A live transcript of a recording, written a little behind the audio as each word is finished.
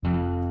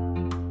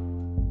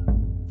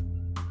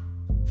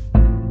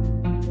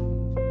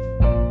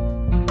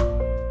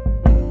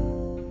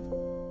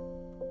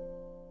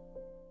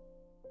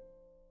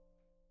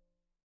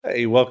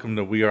Hey, welcome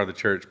to We Are the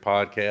Church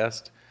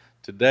podcast.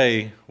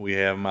 Today we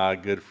have my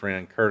good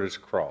friend Curtis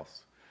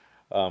Cross.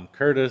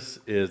 Curtis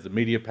is the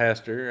media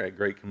pastor at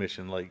Great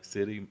Commission Lake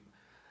City,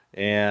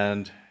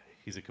 and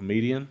he's a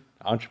comedian,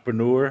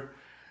 entrepreneur,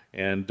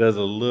 and does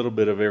a little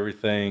bit of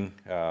everything.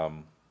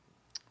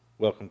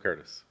 Welcome,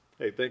 Curtis.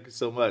 Hey, thank you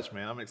so much,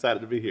 man. I'm excited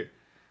to be here.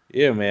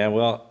 Yeah, man.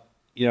 Well,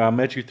 I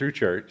met you through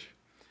church,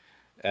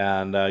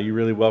 and you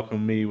really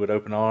welcomed me with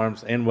open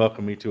arms and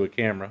welcomed me to a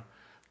camera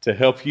to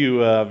help you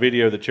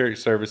video the church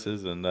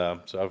services, and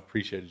so I've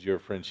appreciated your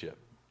friendship.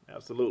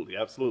 Absolutely,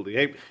 absolutely.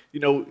 Hey,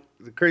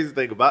 the crazy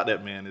thing about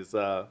that, man, is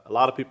a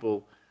lot of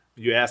people,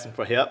 you ask them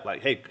for help,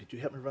 like, hey, could you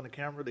help me run the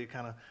camera? They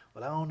kind of,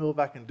 well, I don't know if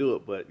I can do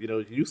it, but,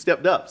 you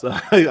stepped up, so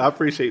I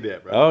appreciate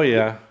that, bro. Oh,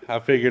 yeah. I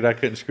figured I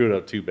couldn't screw it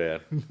up too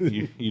bad.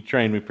 You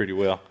trained me pretty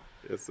well.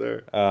 Yes,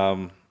 sir.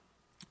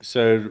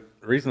 So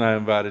the reason I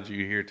invited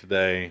you here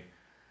today,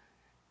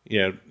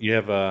 you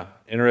have an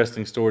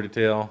interesting story to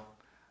tell.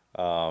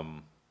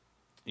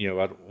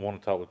 I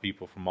want to talk with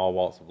people from all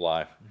walks of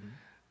life.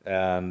 Mm-hmm.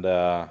 And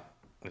I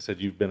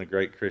said, you've been a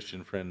great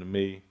Christian friend to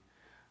me.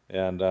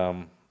 And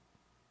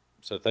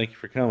so thank you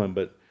for coming.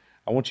 But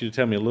I want you to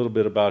tell me a little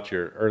bit about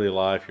your early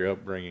life, your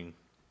upbringing,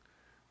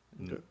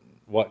 and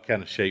what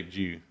kind of shaped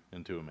you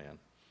into a man.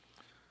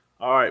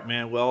 All right,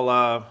 man.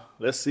 Well,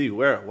 let's see.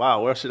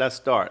 Where should I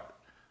start?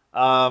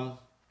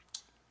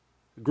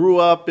 Grew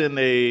up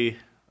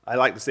I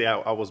like to say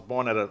I was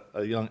born at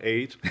a young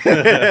age,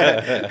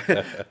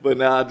 but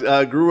now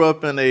I grew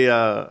up in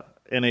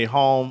a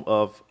home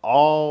of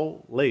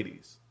all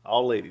ladies,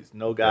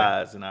 no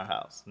guys in our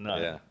house,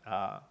 none.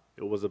 Yeah.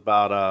 It was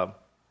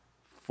about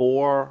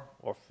 4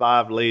 or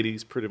 5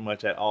 ladies pretty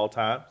much at all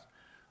times.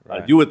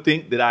 Right. You would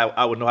think that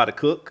I would know how to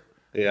cook,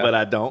 Yeah. but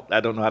I don't.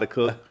 I don't know how to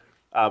cook.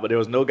 But there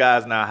was no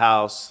guys in our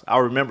house. I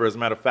remember, as a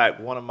matter of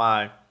fact, one of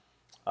my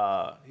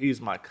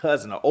he's my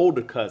cousin, an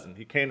older cousin.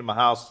 He came to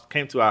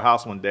our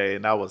house one day,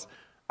 and I was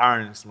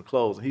ironing some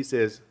clothes, and he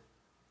says,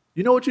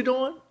 "You know what you're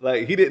doing?"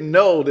 Like, he didn't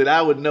know that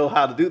I would know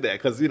how to do that,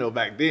 because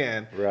back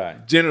then,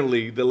 Right.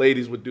 generally the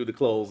ladies would do the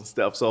clothes and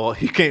stuff. So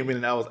he came in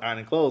and I was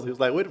ironing clothes. He was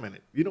like, "Wait a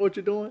minute, you know what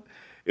you're doing?"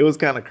 It was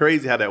kind of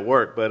crazy how that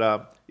worked,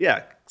 but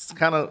yeah, it's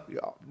kind of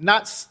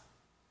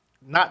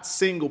not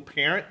single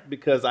parent,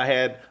 because I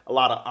had a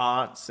lot of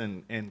aunts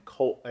and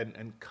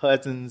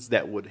cousins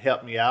that would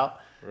help me out.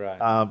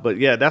 Right. But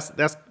yeah, that's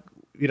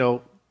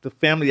the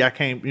family I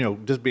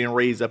came, just being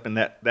raised up in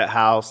that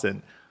house.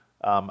 And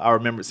I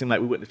remember it seemed like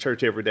we went to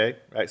church every day,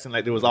 right? It seemed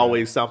like there was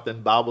always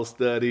something: Bible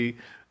study,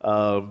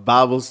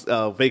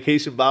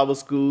 vacation Bible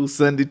school,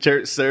 Sunday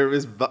church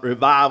service,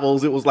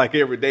 revivals. It was like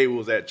every day we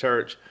was at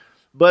church.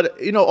 But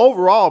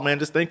overall, man,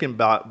 just thinking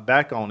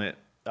back on it,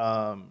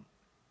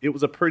 it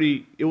was a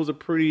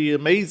pretty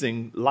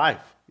amazing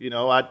life.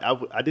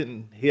 I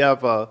didn't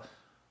have a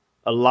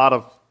lot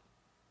of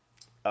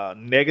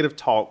negative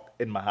talk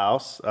in my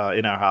house,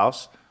 in our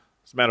house.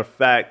 As a matter of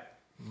fact,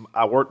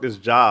 I worked this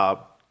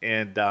job,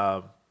 and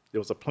it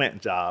was a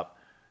plant job.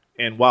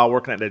 And while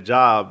working at that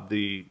job,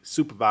 the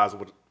supervisor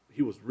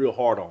he was real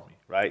hard on me,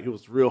 right? He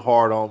was real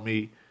hard on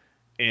me,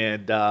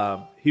 and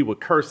he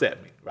would curse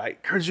at me,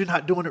 right? "Curtis, you're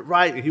not doing it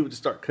right." And he would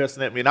just start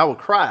cussing at me, and I would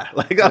cry.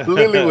 Like, I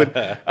literally would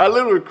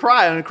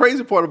cry. And the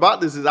crazy part about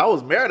this is I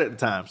was married at the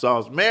time. So I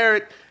was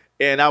married,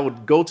 and I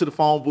would go to the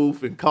phone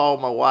booth and call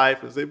my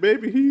wife and say,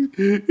 "Baby,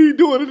 he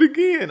doing it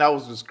again." I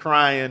was just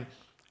crying,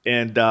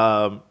 and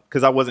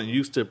because I wasn't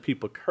used to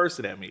people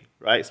cursing at me,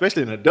 right?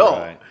 Especially an adult.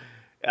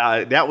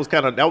 Right. That was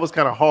kind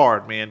of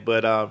hard, man.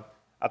 But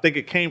I think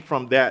it came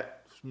from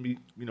that, me,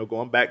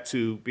 going back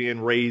to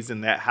being raised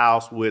in that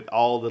house with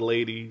all the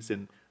ladies,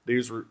 and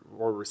these were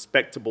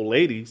respectable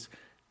ladies,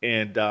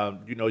 and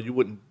you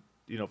wouldn't,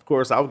 of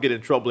course I would get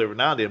in trouble every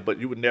now and then, but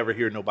you would never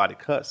hear nobody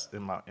cuss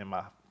in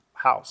my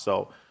house.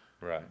 So.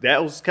 Right.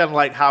 That was kind of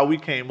like how we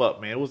came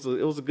up, man. It was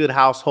a good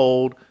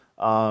household.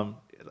 I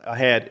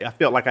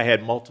felt like I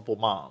had multiple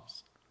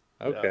moms.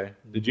 Okay.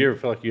 Did you ever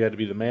feel like you had to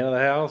be the man of the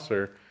house,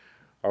 or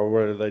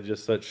were they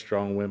just such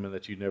strong women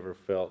that you never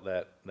felt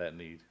that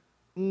need?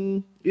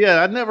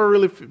 Yeah, I never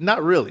really,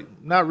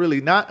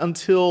 not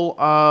until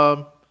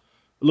a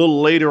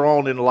little later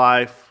on in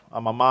life.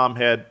 My mom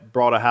had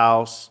bought a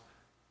house,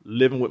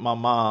 living with my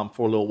mom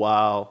for a little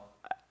while.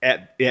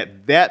 At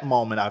that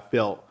moment, I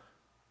felt,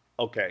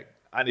 okay,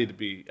 I need to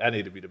be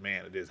the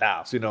man of this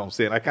house. You know what I'm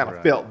saying? I kind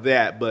of felt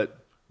that, but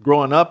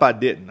growing up, I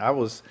didn't.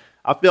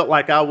 I felt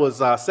like I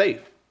was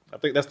safe. I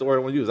think that's the word I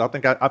want to use. I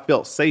think I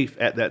felt safe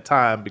at that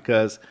time,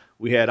 because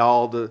we had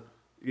all the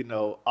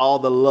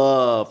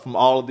love from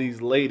all of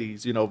these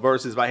ladies,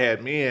 versus if I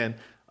had men,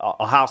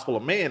 a house full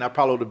of men, I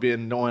probably would have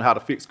been knowing how to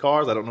fix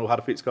cars. I don't know how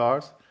to fix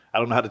cars. I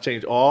don't know how to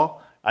change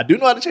oil. I do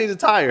know how to change a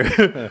tire.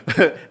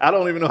 I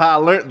don't even know how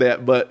I learned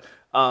that, but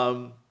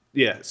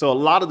yeah. So a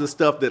lot of the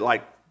stuff that,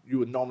 like, you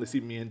would normally see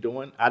men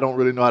doing, I don't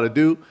really know how to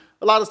do.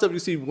 A lot of stuff you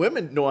see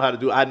women knowing how to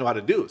do, I know how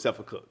to do, except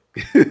for cook.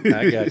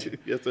 I got you.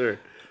 Yes, sir.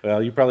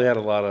 Well, you probably had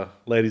a lot of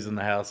ladies in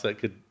the house that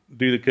could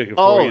do the cooking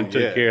Oh, for you and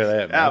took yes. care of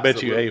that, man. I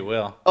bet you Absolutely. ate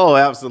well. Oh,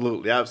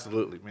 absolutely,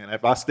 absolutely, man.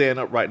 If I stand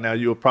up right now,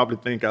 you'll probably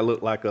think I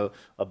look like a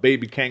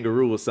baby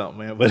kangaroo or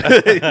something, man. But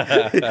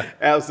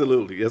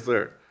absolutely, yes,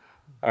 sir.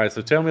 All right,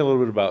 so tell me a little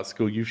bit about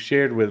school. You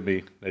shared with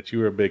me that you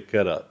were a big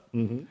cut up.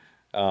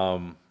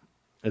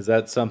 Is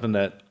that something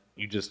that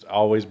you just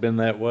always been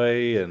that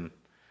way, and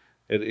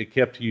it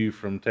kept you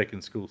from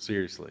taking school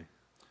seriously?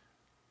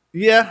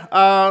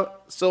 Yeah.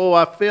 So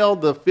I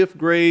failed the 5th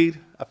grade,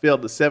 I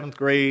failed the 7th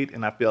grade,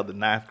 and I failed the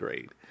 9th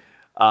grade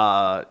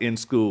in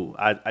school.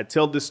 I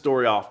tell this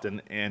story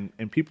often,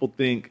 and people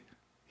think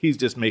he's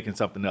just making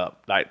something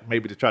up, like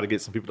maybe to try to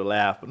get some people to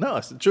laugh. But no,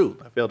 it's the truth.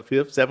 I failed the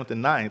 5th, 7th,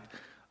 and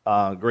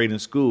 9th grade in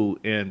school,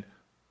 and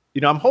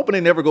I'm hoping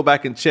they never go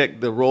back and check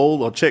the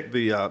roll or check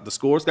the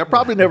scores. I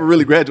probably never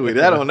really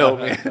graduated. I don't know,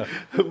 man.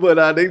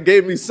 But they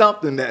gave me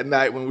something that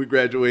night when we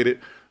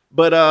graduated.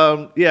 But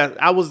yeah,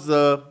 I was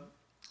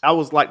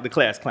like the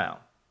class clown,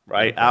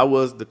 right? I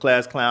was the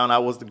class clown. I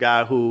was the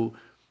guy who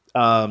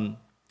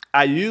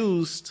I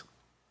used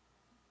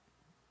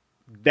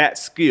that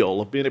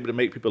skill of being able to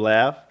make people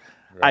laugh.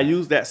 Right. I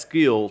used that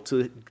skill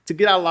to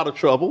get out of a lot of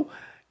trouble,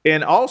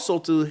 and also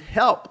to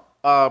help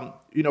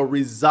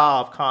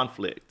resolve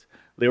conflict.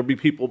 There'll be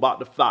people about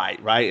to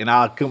fight, right? And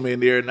I'll come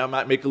in there and I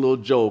might make a little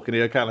joke, and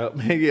they're kind of,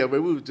 man, yeah,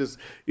 but we was just,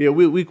 yeah,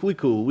 we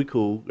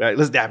cool, right?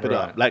 Let's dap it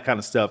up, that kind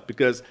of stuff,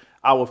 because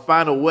I will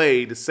find a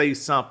way to say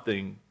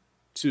something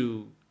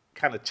to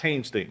kind of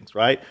change things,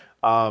 right?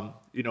 I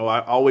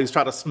always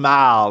try to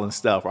smile and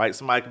stuff, right?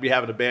 Somebody could be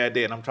having a bad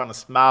day, and I'm trying to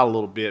smile a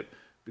little bit.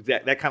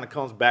 That kind of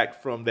comes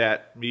back from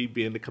that me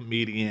being the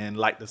comedian,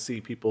 like to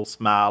see people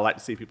smile, like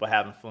to see people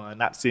having fun,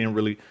 I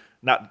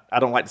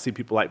don't like to see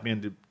people like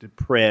being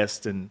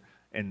depressed and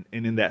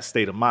in that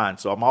state of mind.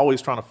 So I'm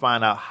always trying to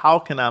find out, how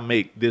can I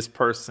make this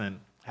person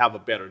have a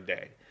better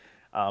day?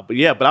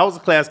 But I was a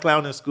class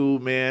clown in school,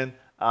 man.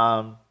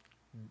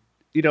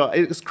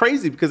 It's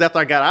crazy because after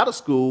I got out of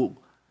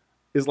school,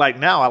 it's like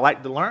now I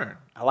like to learn.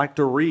 I like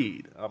to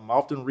read. I'm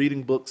often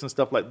reading books and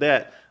stuff like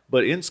that.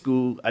 But in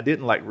school, I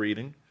didn't like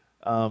reading.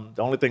 The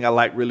only thing I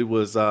liked really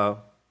was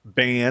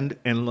band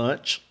and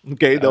lunch.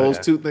 Okay, those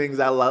two things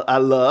I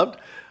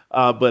loved.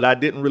 But I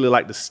didn't really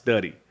like to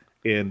study.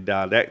 And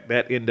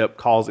that ended up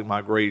causing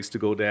my grades to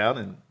go down,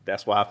 and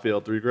that's why I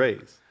failed 3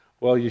 grades.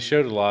 Well, you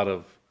showed a lot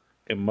of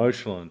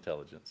emotional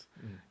intelligence.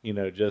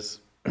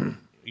 Just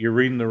you're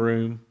reading the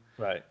room.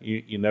 Right.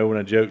 You know when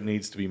a joke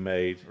needs to be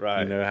made.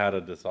 Right. You know how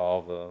to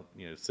dissolve a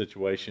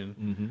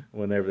situation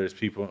whenever there's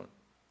people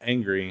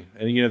angry.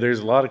 And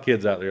there's a lot of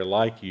kids out there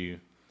like you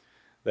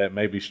that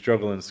maybe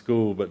struggle in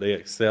school, but they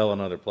excel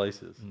in other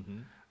places.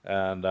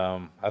 And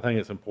I think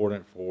it's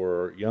important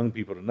for young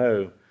people to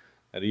know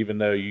that even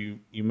though you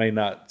may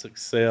not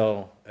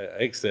excel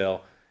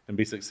and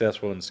be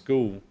successful in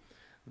school,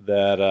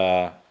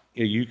 that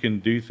you can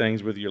do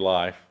things with your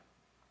life,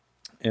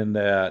 and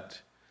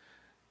that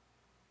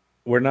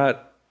we're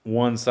not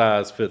one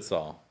size fits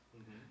all.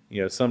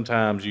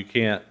 Sometimes you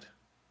can't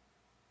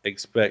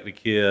expect a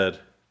kid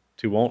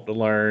to want to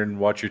learn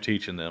what you're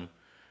teaching them.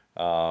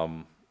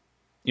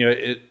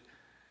 It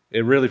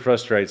really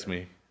frustrates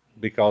me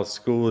because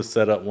school is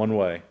set up one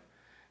way.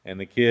 And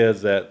the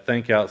kids that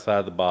think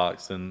outside the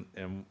box and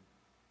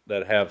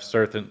that have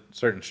certain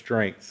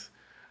strengths,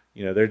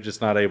 they're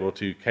just not able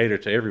to cater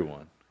to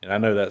everyone. And I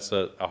know that's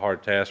a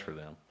hard task for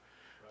them.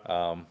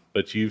 Right.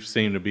 But you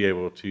seem to be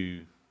able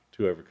to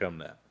overcome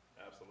that.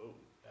 Absolutely.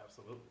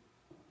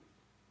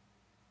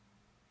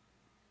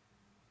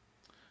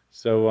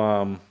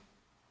 So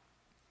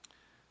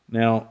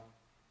now,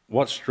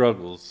 what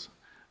struggles?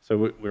 So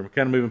we're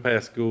kind of moving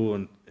past school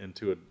and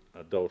into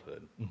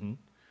adulthood.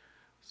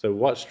 So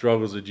what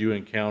struggles did you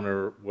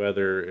encounter,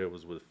 whether it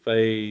was with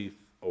faith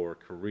or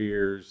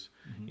careers?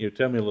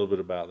 Tell me a little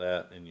bit about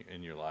that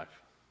in your life.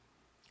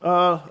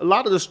 A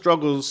lot of the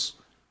struggles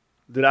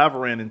that I've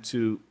ran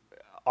into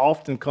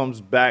often goes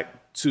back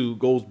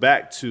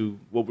to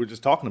what we're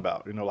just talking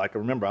about. Like,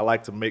 remember, I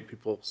like to make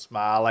people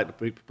smile. I like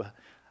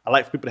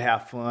for people to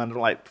have fun. I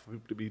don't like for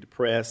people to be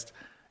depressed.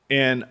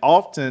 And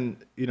often,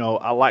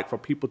 I like for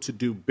people to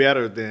do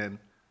better than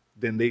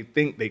they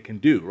think they can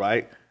do,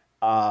 right?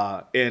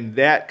 And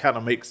that kind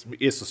of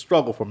it's a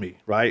struggle for me,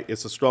 right?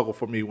 It's a struggle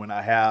for me when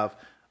I have,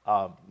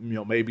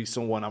 maybe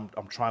someone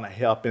I'm trying to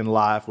help in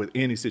life with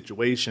any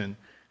situation,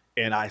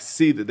 and I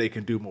see that they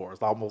can do more.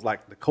 It's almost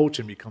like the coach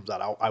in me comes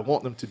out. I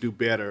want them to do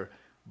better,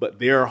 but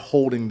they're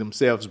holding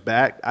themselves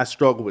back. I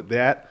struggle with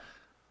that.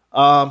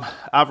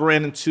 I've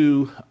ran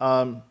into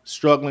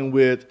struggling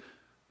with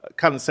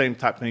kind of the same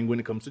type of thing when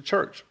it comes to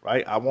church,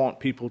 right? I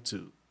want people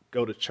to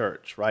go to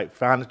church, right?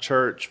 Find a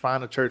church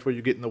where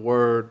you're getting the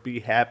word, be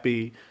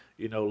happy,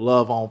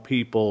 love on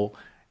people.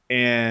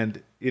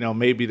 And,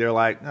 maybe they're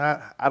like,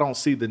 I don't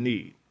see the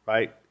need,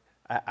 right?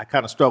 I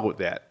kind of struggle with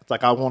that. It's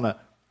like I want to,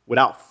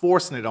 without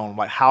forcing it on them,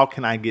 like, how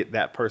can I get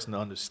that person to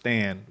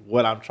understand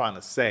what I'm trying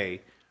to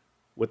say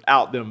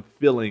without them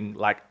feeling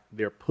like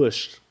they're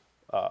pushed,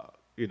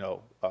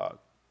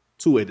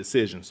 to a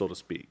decision, so to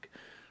speak.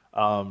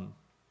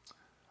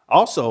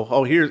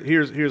 Also,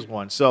 here's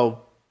one.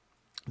 So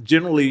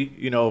generally,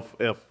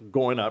 if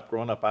growing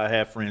up, I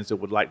had friends that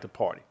would like to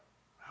party.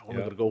 I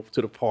wanted to go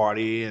to the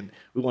party, and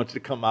we wanted to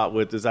come out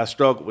with this. I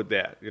struggled with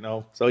that.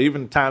 So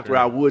even times where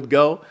I would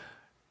go,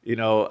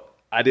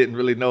 I didn't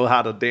really know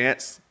how to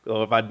dance.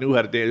 Or if I knew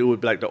how to dance, it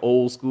would be like the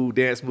old school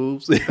dance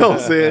moves. You know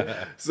what I'm saying?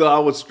 So I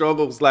would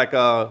struggle. It's like,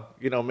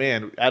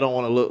 man, I don't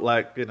want to look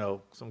like,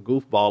 some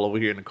goofball over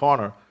here in the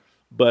corner.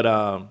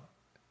 But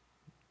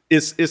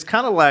it's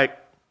kind of like,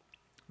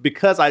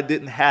 because I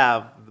didn't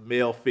have the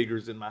male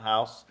figures in my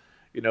house,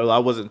 I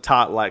wasn't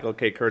taught like,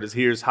 okay, Curtis,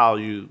 here's how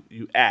you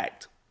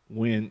act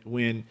when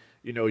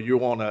you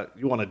want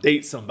to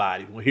date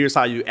somebody. Well, here's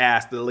how you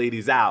ask the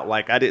ladies out.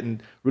 Like, I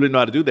didn't really know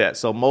how to do that.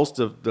 So most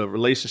of the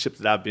relationships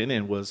that I've been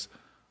in was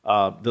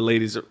the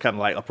ladies kind of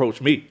like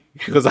approach me,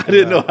 because I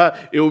didn't know how.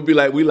 It would be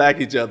like, we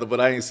like each other, but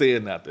I ain't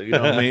saying nothing. You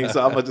know what I mean?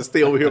 So I'm gonna just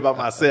stay over here by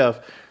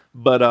myself.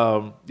 But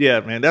yeah,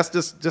 man, that's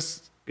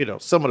just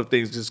some of the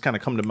things just kind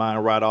of come to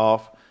mind right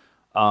off.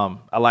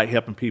 I like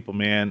helping people,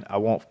 man. I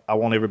want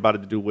everybody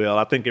to do well.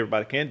 I think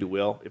everybody can do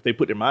well if they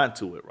put their mind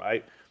to it,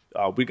 right?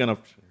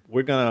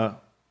 We're gonna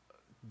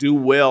do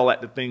well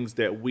at the things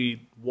that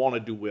we want to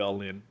do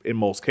well in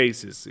most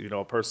cases.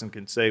 A person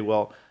can say,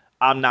 well,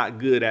 I'm not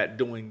good at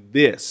doing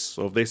this.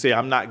 So if they say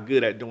I'm not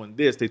good at doing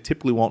this, they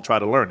typically won't try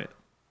to learn it.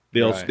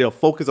 They'll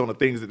focus on the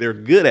things that they're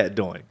good at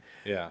doing.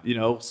 Yeah.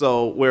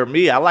 So where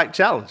me, I like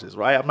challenges,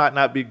 right? I might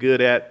not be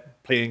good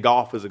at playing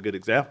golf, is a good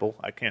example.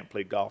 I can't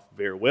play golf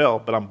very well,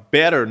 but I'm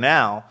better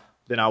now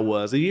than I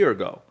was a year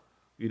ago.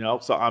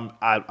 So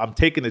I'm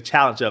taking the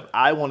challenge of,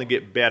 I want to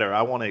get better.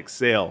 I want to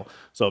excel.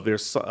 So if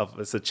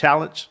it's a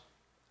challenge,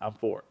 I'm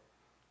for it.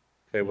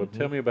 Okay, well,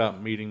 tell me about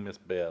meeting Miss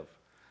Bev,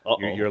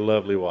 Uh-oh. your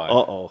lovely wife.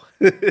 All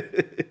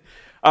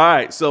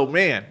right, so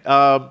man,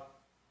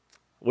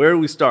 where do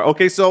we start?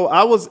 Okay, so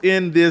I was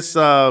in this.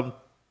 I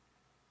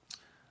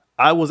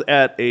was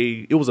at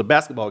it was a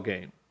basketball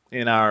game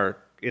in our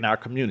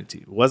community.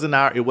 It wasn't.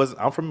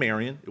 I'm from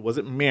Marion. It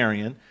wasn't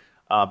Marion,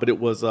 but it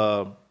was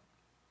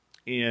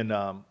in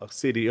a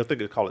city. I think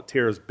they call it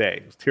Terrace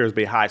Bay. It was Terrace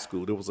Bay High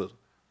School. There was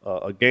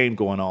a game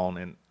going on,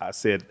 and I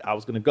said I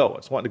was going to go. I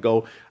just wanted to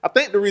go. I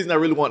think the reason I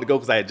really wanted to go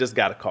because I had just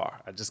got a car.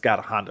 I just got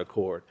a Honda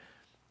Accord,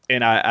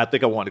 and I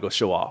think I wanted to go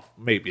show off.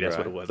 Maybe that's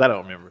what it was. I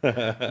don't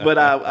remember.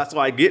 But so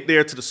I get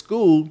there to the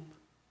school,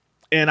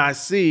 and I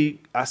see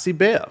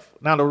Bev.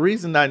 Now the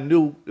reason I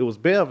knew it was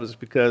Bev is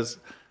because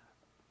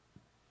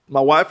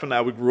my wife and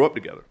I, we grew up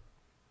together.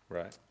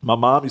 Right. My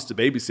mom used to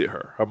babysit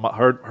her.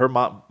 Her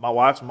mom, my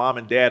wife's mom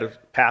and dad are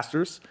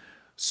pastors,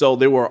 so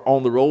they were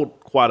on the road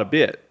quite a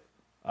bit.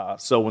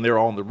 So when they were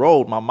on the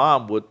road, my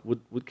mom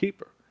would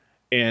keep her.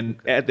 And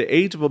at the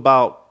age of I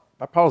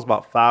probably was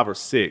about 5 or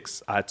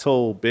 6, I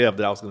told Bev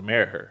that I was going to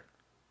marry her.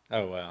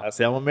 Oh, wow. I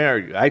said, I'm going to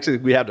marry you. Actually,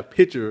 we have the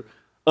picture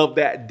of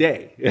that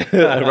day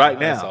right now.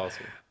 That's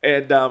awesome.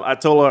 And I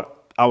told her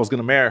I was going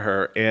to marry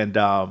her. And,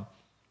 of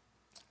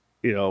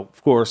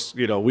course,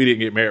 we didn't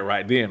get married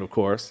right then, of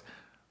course.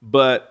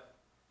 But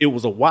it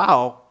was for a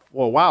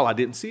while, I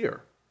didn't see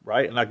her.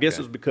 Right. And I guess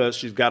it was because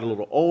she's got a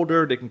little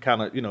older. They can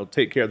kind of,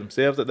 take care of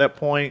themselves at that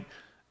point.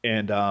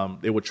 And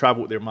they would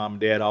travel with their mom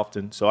and dad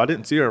often. So I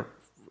didn't see her.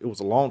 It was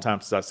a long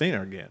time since I seen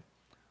her again.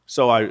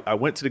 So I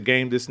went to the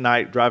game this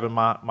night, driving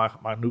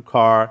my new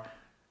car,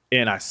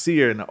 and I see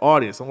her in the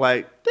audience. I'm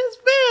like, this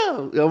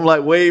Bill. I'm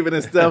like waving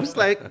and stuff. It's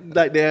like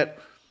that.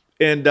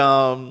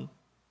 And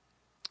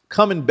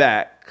coming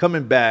back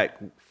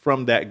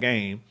from that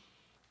game,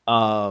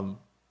 I'm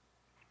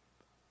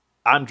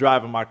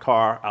driving my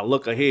car. I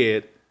look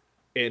ahead,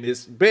 and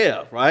it's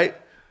Bev, right?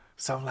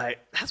 So I'm like,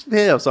 that's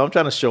Bev. So I'm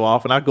trying to show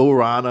off, and I go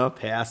around her,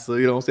 pass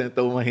her,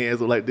 throw my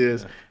hands up like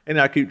this. And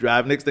I keep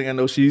driving. Next thing I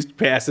know, she's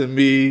passing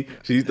me.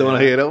 She's throwing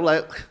her head up. I'm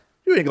like,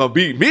 you ain't going to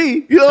beat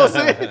me. You know what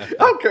I'm saying?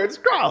 I'm Curtis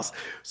Cross.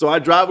 So I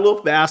drive a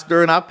little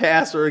faster, and I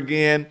pass her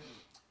again.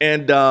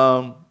 And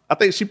I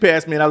think she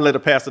passed me, and I let her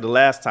pass her the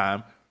last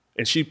time.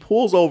 And she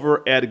pulls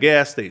over at a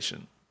gas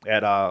station,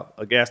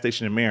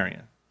 in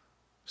Marion.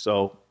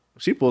 So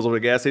she pulls over the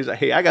gas station. Like,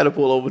 hey, I got to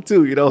pull over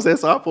too. You know what I'm saying?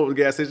 So I pulled over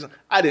the gas station.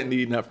 I didn't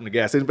need nothing from the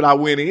gas station, but I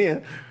went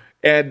in.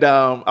 And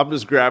I'm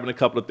just grabbing a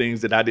couple of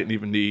things that I didn't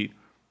even need.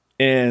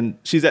 And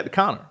she's at the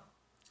counter.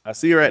 I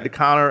see her at the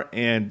counter,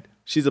 and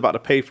she's about to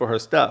pay for her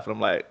stuff. And I'm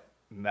like,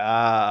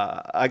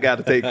 nah, I got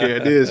to take care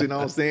of this. You know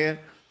what I'm saying?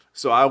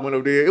 So I went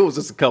over there. It was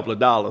just a couple of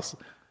dollars.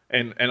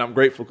 And I'm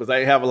grateful because I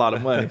didn't have a lot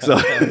of money. So,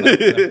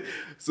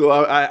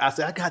 I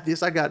said, I got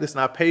this.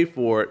 And I paid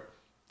for it.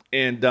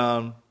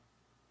 And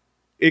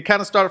it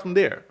kind of started from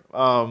there.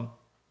 One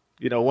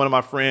of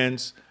my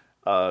friends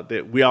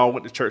that we all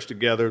went to church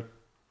together,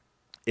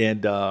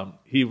 and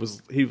he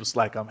was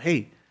like,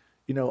 hey,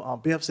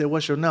 Bev said,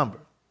 what's your number?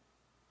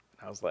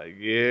 And I was like,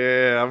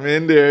 yeah, I'm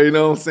in there. You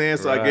know what I'm saying?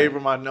 So I gave her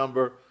my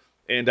number,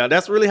 and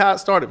that's really how it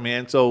started,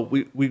 man. So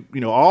we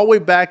all the way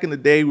back in the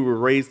day, we were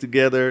raised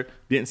together,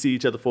 didn't see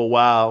each other for a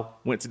while,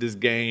 went to this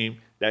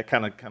game that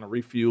kind of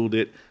refueled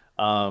it.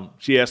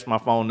 She asked for my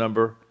phone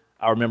number.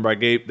 I remember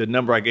the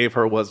number I gave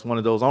her was one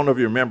of those. I don't know if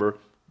you remember,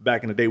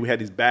 back in the day, we had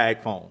these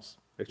bag phones.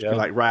 that you can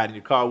like ride in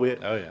your car with.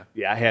 Oh, yeah.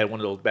 Yeah, I had one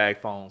of those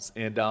bag phones.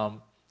 And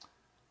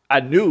I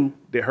knew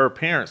that her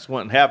parents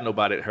wouldn't have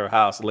nobody at her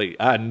house late.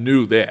 I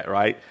knew that,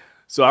 right?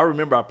 So I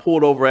remember I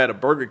pulled over at a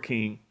Burger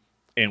King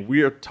and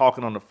we are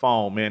talking on the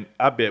phone. Man,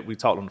 I bet we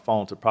talked on the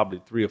phone till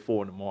probably 3 or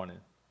 4 in the morning.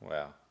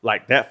 Wow.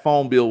 Like that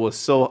phone bill was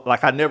so,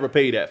 like I never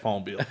paid that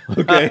phone bill.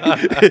 Okay.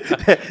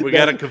 We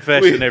got a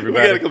confession,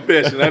 everybody. We got a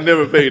confession. I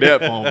never paid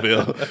that phone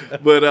bill.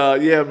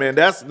 But yeah, man,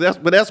 that's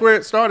where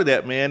it started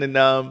at, man.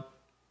 And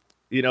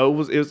you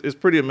know, it's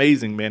pretty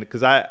amazing, man,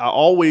 because I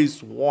always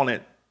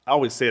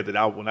said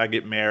that when I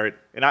get married,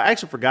 and I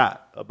actually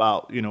forgot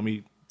about, you know,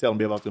 me telling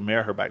me about to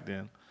marry her back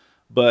then.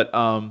 But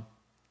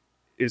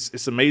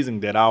it's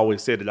amazing that I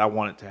always said that I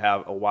wanted to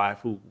have a wife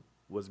who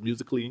was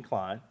musically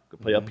inclined,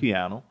 could play a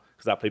piano,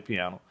 because I play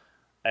piano,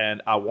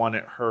 and I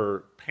wanted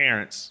her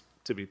parents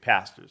to be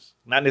pastors.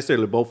 Not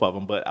necessarily both of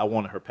them, but I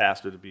wanted her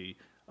pastor to be,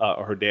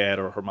 or her dad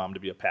or her mom to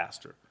be a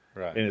pastor.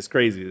 Right. And it's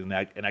crazy, and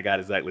I got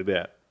exactly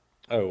that.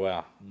 Oh,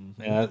 wow.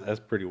 Yeah,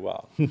 that's pretty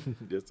wild.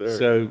 Yes, sir.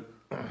 So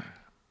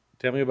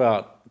tell me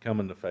about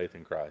coming to faith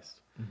in Christ.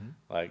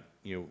 Like,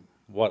 you know,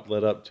 what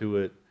led up to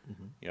it?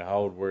 You know, how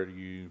old were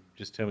you?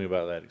 Just tell me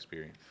about that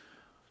experience.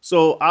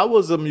 So I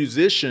was a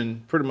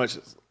musician pretty much.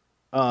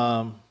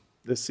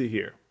 Let's see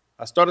here.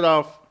 I started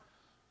off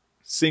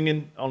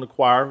singing on the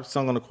choir,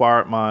 sung on the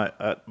choir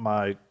at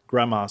my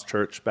grandma's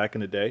church back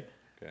in the day.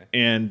 Okay.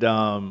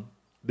 And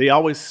they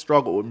always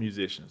struggled with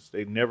musicians.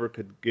 They never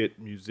could get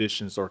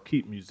musicians or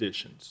keep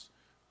musicians.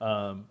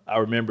 I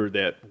remember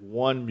that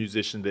one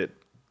musician that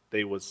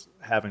they was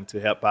having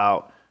to help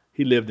out,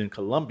 he lived in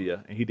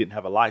Colombia and he didn't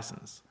have a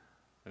license.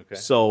 Okay.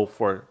 So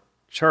for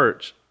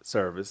church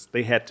service,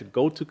 they had to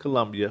go to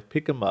Colombia,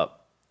 pick him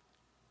up,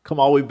 come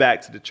all the way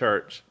back to the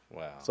church.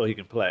 Wow. So he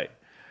can play.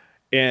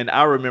 And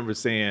I remember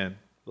saying,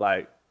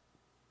 like,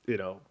 you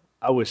know,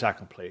 I wish I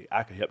could play.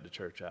 I could help the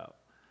church out.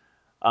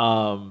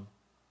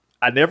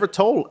 I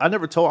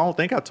don't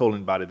think I told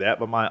anybody that,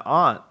 but my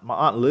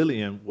aunt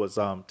Lillian was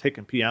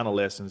taking piano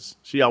lessons.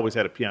 She always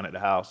had a piano at the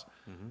house.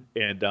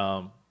 And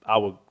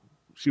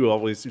she would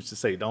always used to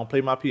say, don't play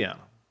my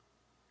piano.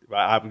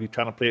 Right? I would be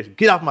trying to play it.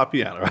 Get off my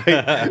piano,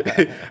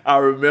 right? I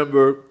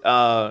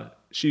remember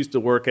she used to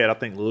work at, I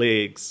think,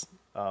 Legs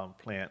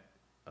plant,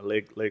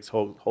 Legs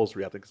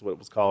Hosiery, I think is what it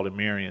was called in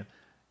Marion.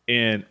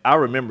 And I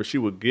remember she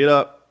would get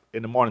up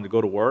in the morning to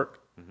go to work.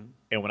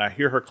 And when I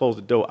hear her close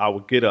the door, I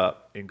would get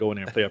up and go in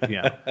there and play a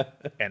piano.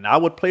 And I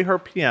would play her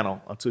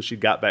piano until she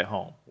got back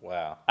home.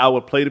 Wow. I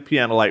would play the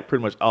piano like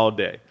pretty much all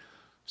day.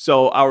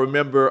 So I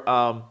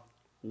remember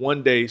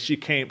one day she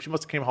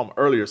must have came home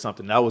early or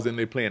something. And I was in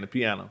there playing the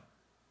piano.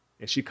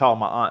 And she called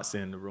my aunts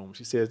in the room.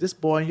 She says, this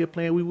boy in here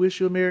playing We Wish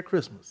You a Merry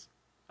Christmas.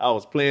 I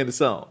was playing the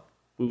song,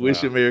 We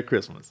Wish You a Merry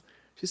Christmas.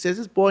 She says,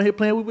 this boy in here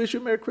playing We Wish You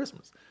a Merry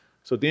Christmas.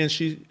 So then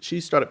she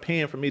started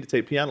paying for me to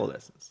take piano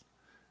lessons.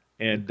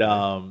 And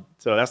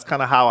so that's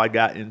kind of how I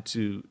got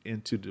into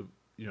the,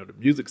 you know, the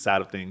music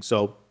side of things.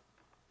 So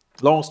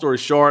long story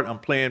short, I'm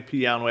playing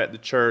piano at the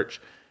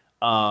church.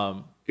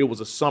 It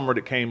was a summer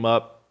that came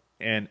up,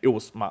 and it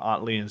was my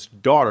Aunt Lynn's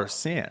daughter,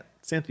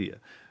 Cynthia.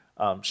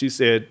 She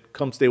said,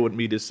 come stay with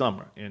me this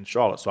summer in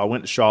Charlotte. So I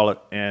went to Charlotte,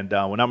 and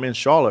when I'm in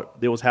Charlotte,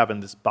 they was having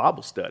this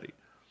Bible study.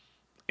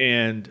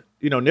 And,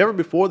 you know, never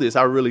before this,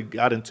 I really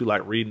got into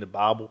like reading the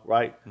Bible,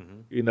 right?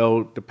 You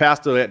know, the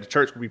pastor at the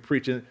church would be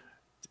preaching,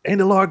 ain't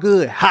the Lord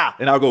good? Ha!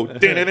 And I'll go, you know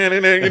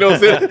what I'm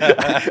saying?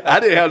 I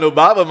didn't have no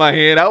Bible in my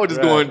hand. I was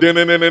just going, you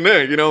know what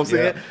I'm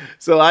saying? Yeah.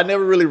 So I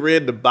never really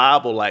read the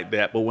Bible like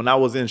that. But when I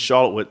was in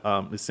Charlotte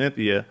with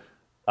Cynthia,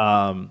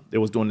 they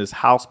was doing this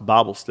house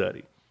Bible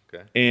study.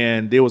 Okay.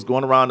 And they was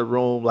going around the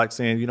room like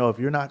saying, you know, if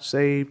you're not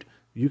saved,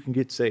 you can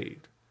get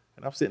saved.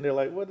 And I'm sitting there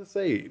like, what is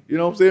saved? You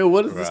know what I'm saying?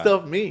 What does this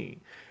stuff mean?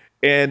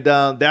 And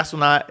that's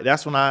when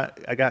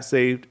I got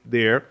saved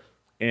there.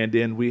 And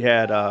then we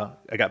had I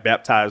got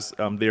baptized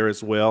there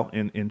as well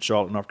in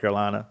Charlotte, North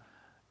Carolina.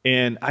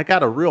 And I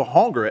got a real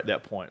hunger at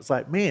that point. It's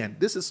like, man,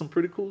 this is some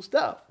pretty cool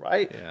stuff,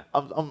 right? Yeah.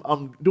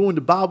 I'm doing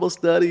the Bible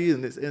study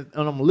and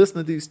I'm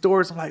listening to these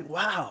stories. I'm like,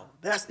 wow,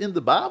 that's in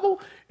the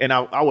Bible? And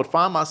I would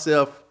find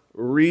myself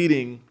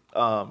reading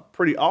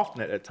pretty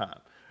often at that time.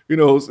 You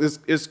know,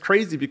 it's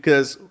crazy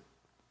because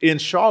in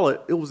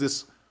Charlotte, it was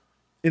this,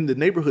 in the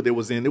neighborhood they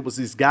was in, it was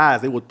these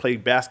guys, they would play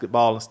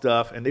basketball and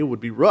stuff, and they would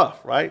be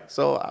rough, right?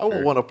 So I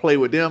wouldn't want to play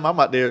with them. I'm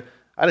out there.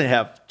 I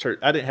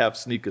didn't have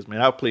sneakers,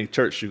 man. I was playing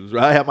church shoes,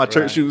 right? I had my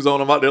church shoes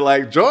on. I'm out there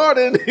like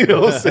Jordan, you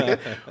know what I'm saying?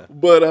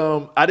 But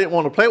I didn't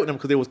want to play with them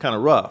because they was kind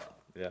of rough.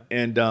 Yeah.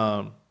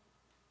 And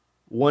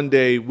one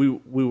day we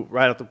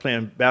right after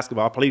playing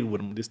basketball, I played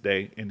with him this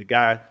day, and the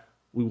guy,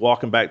 we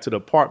walking back to the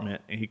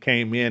apartment, and he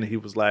came in and he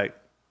was like,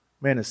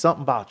 man, there's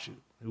something about you.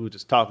 He was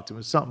just talking to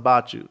me, something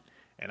about you.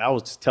 And I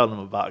was just telling him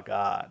about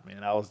God,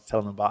 man. I was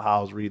telling him about how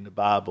I was reading the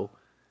Bible.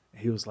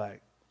 And he was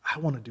like, I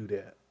want to do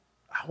that.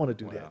 I want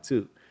to do that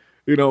too.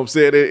 You know what I'm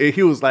saying? And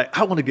he was like,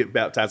 I want to get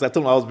baptized. I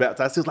told him I was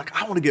baptized. He was like,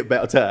 I want to get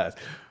baptized.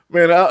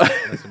 Man,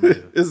 that's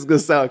amazing. This is going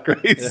to sound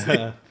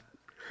crazy.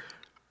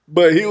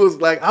 But he was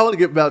like, I want to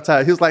get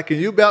baptized. He was like, can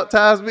you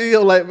baptize me?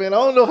 I'm like, man, I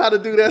don't know how to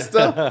do that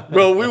stuff.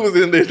 Bro, we was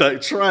in there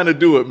like trying to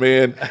do it,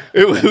 man.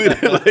 We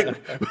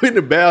in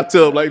the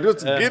bathtub, like,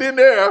 just get in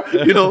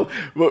there, you know.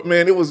 But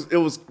man, it was,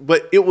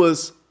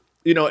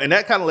 you know, and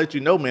that kind of let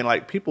you know, man,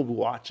 like people be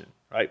watching,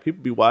 right?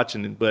 People be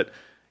watching, but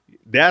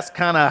that's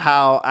kind of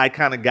how I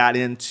kind of got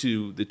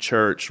into the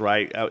church,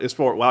 right?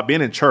 I've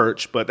been in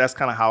church, but that's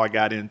kind of how I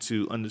got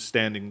into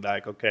understanding,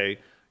 like, okay,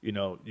 you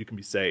know, you can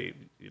be saved,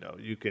 you know,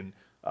 you can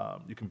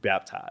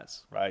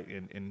baptize, right?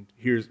 And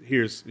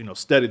here's you know,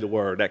 study the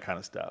word, that kind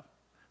of stuff.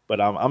 But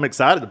I'm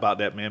excited about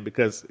that, man,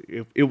 because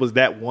if it was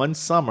that one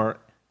summer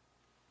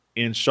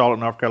in Charlotte,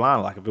 North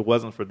Carolina, like if it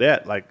wasn't for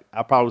that, like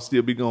I probably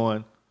still be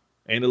going,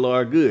 ain't the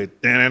Lord good,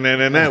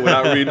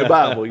 without reading the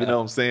Bible, you know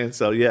what I'm saying?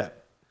 So yeah.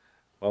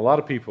 Well, a lot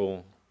of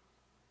people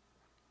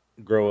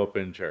grow up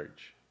in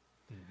church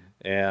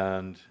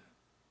and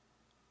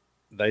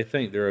they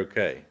think they're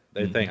okay.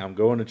 They think I'm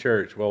going to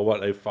church. Well, what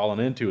they've fallen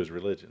into is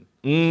religion.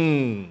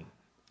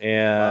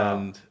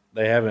 And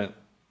they haven't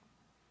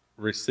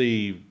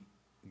received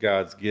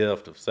God's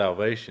gift of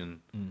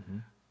salvation.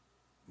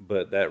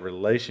 But that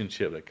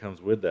relationship that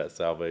comes with that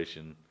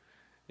salvation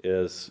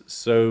is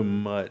so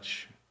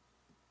much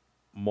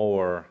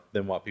more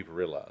than what people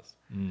realize.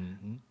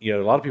 You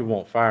know, a lot of people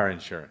want fire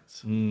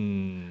insurance.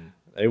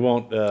 They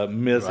want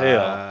miss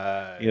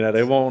hell. You know,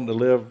 they want to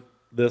live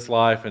this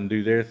life and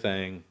do their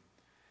thing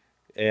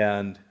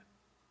and,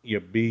 you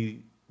know,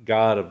 be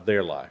God of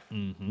their life.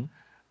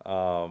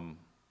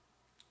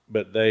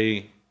 But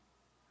they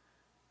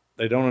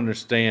don't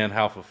understand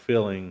how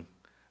fulfilling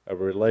a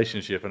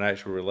relationship, an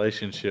actual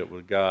relationship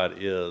with God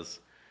is,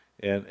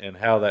 and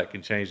how that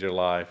can change their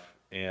life,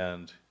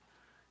 and,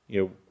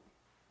 you know,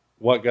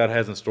 what God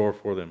has in store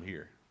for them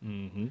here.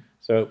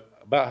 So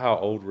about how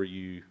old were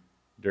you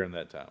during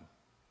that time?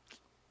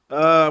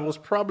 I was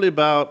probably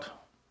about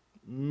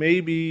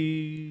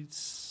maybe,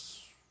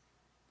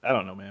 I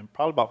don't know, man,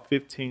 probably about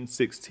 15,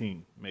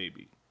 16,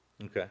 maybe.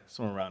 Okay.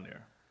 Somewhere around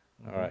there.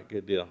 All right,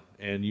 good deal.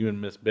 And you and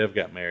Miss Bev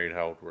got married.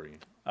 How old were you?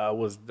 I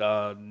was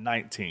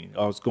 19.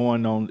 I was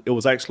going on, it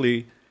was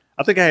actually,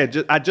 I think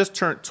I just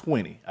turned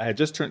 20. I had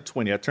just turned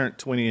 20. I turned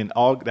 20 in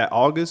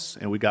August,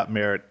 and we got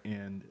married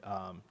in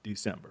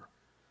December.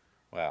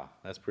 Wow,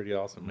 that's pretty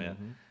awesome,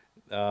 man.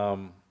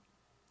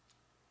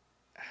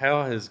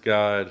 How has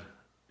God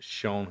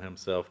shown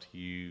himself to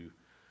you,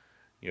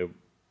 you know,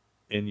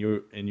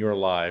 in your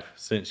life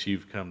since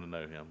you've come to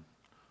know him?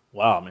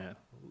 Wow, man.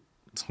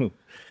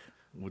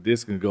 Well,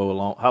 this can go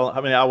along. How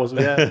many hours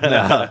we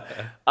have?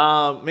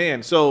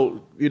 Man,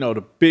 so, you know,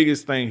 the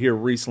biggest thing here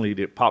recently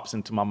that pops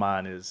into my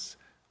mind is,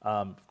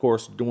 of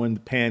course, during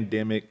the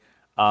pandemic,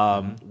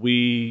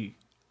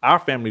 our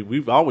family,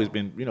 we've always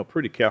been, you know,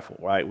 pretty careful,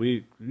 right?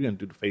 We're going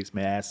to do the face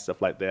mask, stuff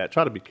like that,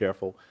 try to be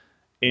careful.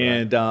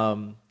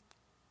 And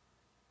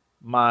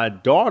my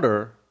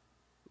daughter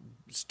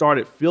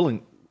started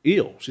feeling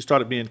ill. She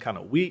started being kind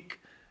of weak.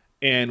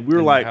 And we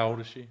were like, how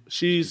old is she?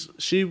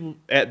 She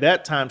at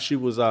that time she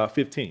was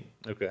 15.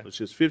 Okay. So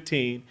she was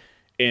 15,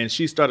 and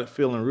she started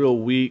feeling real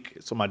weak.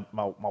 So my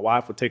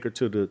wife would take her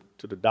to the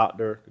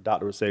doctor. The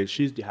doctor would say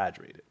she's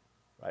dehydrated,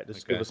 right?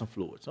 Just give her some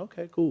fluids.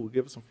 Okay, cool. We'll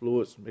give her some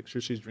fluids. Make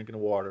sure she's drinking the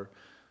water.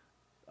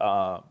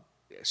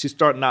 She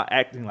started not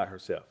acting like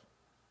herself.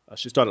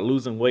 She started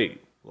losing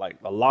weight, like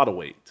a lot of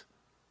weight.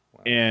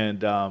 Wow.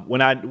 And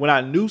when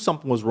I knew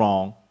something was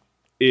wrong,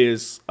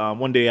 is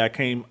one day I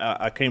came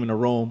in the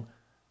room.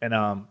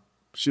 And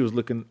she was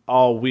looking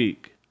all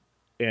weak.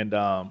 And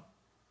I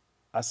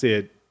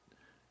said,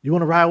 you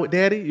want to ride with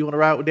Daddy? You want to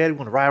ride with Daddy? You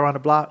want to ride around the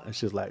block? And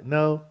she was like,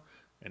 no.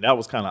 And that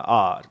was kind of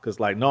odd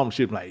because, like, normally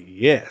she'd be like,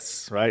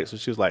 yes, right? So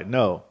she was like,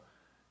 no.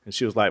 And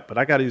she was like, but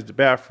I got to use the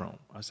bathroom.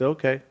 I said,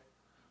 okay.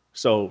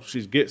 So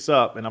she gets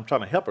up, and I'm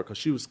trying to help her because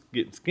she was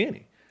getting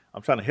skinny.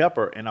 I'm trying to help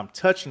her, and I'm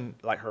touching,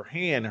 like, her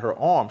hand and her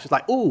arm. She's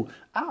like, ooh,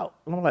 ow.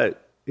 And I'm like,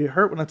 it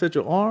hurt when I touch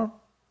your arm?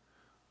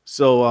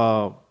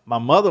 So my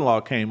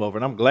mother-in-law came over,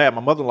 and I'm glad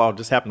my mother-in-law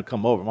just happened to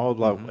come over. My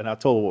mother-in-law, and I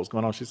told her what was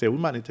going on. She said, we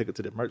might need to take her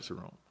to the emergency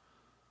room.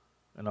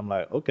 And I'm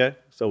like, okay.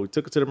 So we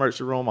took her to the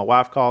emergency room. My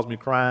wife calls me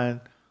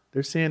crying.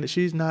 They're saying that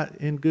she's not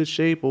in good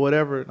shape or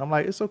whatever. And I'm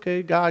like, it's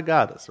okay. God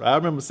got us. Right? I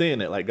remember saying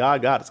that, like,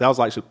 God got us. I was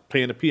like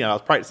playing the piano. I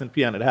was practicing the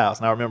piano at the house.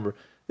 And I remember,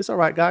 it's all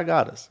right. God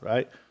got us,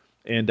 right?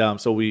 And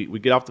so we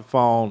get off the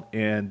phone,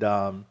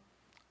 and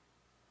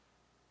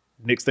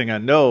next thing I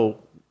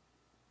know,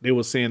 they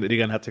were saying that they're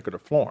going to have to take her to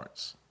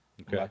Florence.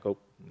 Okay. I'm like, oh,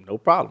 no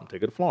problem.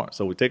 Take her to Florence.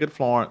 So we take her to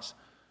Florence.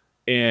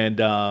 And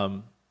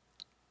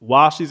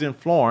while she's in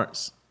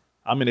Florence,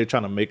 I'm in there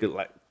trying to make it,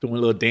 like, doing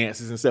little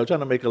dances and stuff, trying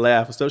to make her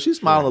laugh and stuff. She's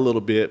smiling a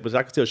little bit, but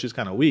I could tell she's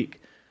kind of weak.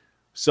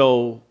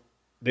 So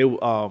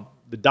the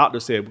doctor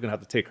said we're going to have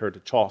to take her to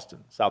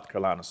Charleston, South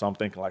Carolina. So I'm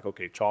thinking, like,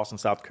 okay, Charleston,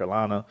 South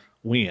Carolina,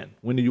 when?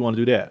 When do you want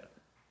to do that?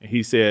 And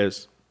he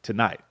says,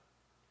 tonight.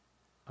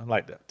 I'm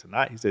like, that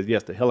tonight? He says,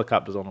 yes, the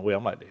helicopter's on the way.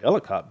 I'm like, the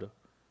helicopter?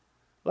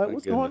 Like,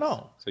 what's going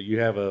on? So you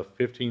have a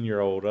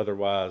 15-year-old,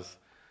 otherwise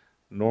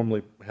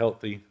normally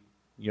healthy,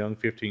 young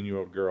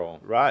 15-year-old girl.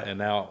 Right. And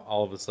now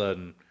all of a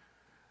sudden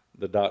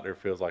the doctor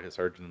feels like it's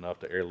urgent enough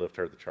to airlift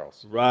her to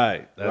Charleston.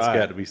 Right. That's right.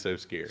 got to be so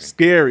scary.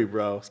 Scary,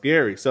 bro.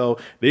 Scary. So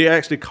they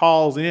actually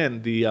calls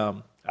in the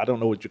I don't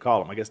know what you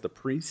call him. I guess the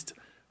priest,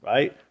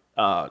 right?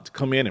 To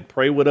come in and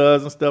pray with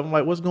us and stuff. I'm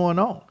like, what's going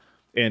on?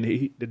 And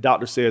the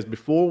doctor says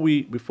before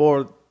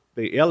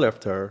they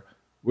airlift her,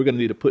 we're gonna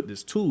need to put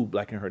this tube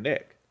like in her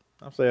neck.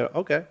 I'm saying,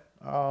 okay,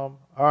 all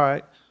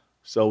right.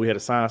 So we had to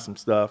sign some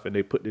stuff, and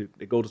they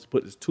go to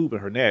put this tube in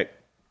her neck,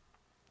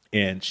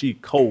 and she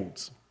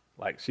codes,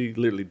 like she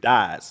literally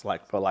dies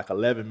like for like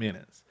 11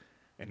 minutes,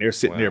 and they're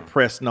sitting there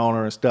pressing on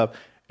her and stuff,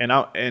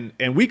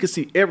 and we could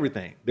see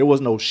everything. There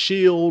was no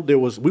shield.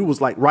 We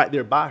was like right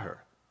there by her.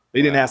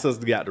 They didn't ask us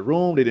to get out the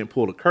room. They didn't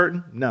pull the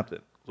curtain.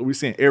 Nothing. So we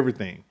seeing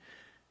everything,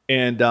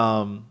 and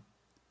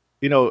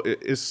you know,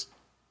 it's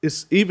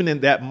even in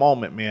that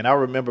moment, man. I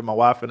remember my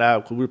wife and I,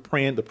 because we were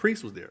praying. The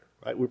priest was there,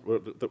 right?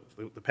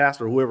 The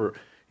pastor, whoever,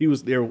 he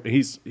was there.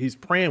 He's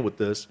praying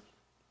with us,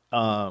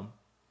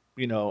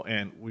 you know.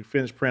 And we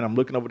finished praying. I'm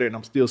looking over there, and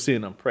I'm still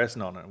seeing them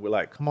pressing on her. And we're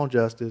like, "Come on,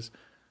 Justice."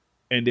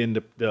 And then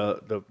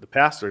the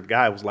pastor, the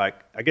guy, was like,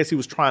 I guess he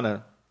was trying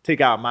to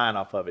take our mind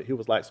off of it. He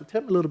was like, "So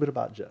tell me a little bit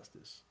about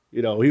Justice."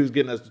 You know, he was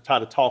getting us to try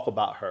to talk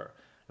about her.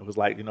 It was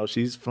like, you know,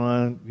 she's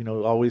fun, you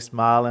know, always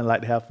smiling,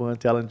 like to have fun,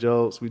 telling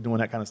jokes. We doing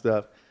that kind of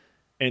stuff.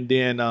 And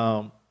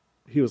then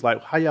he was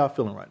like, "How y'all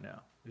feeling right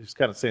now?" He was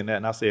kind of saying that.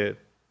 And I said,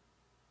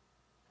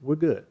 "We're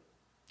good."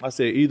 I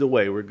said, "Either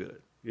way, we're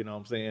good." You know what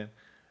I'm saying?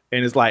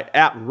 And it's like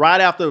right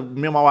after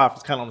me and my wife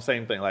was kind of on the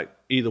same thing, like,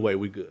 either way,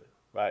 we good,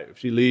 right? If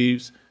she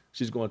leaves,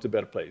 she's going to a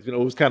better place. You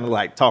know, it was kind of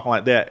like talking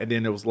like that. And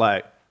then it was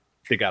like,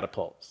 they got a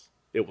pulse.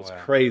 It was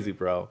crazy,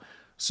 bro.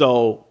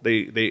 So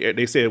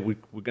they said,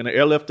 we're going to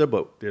airlift her,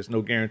 but there's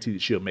no guarantee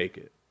that she'll make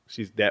it.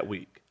 She's that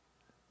weak,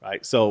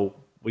 right? So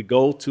we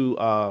go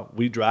to,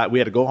 we drive. We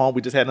had to go home.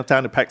 We just had enough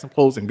time to pack some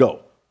clothes and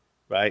go,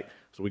 right?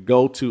 So we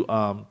go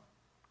to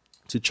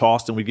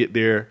Charleston. We get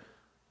there.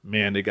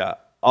 Man, they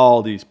got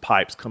all these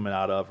pipes coming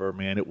out of her,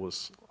 man. It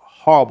was a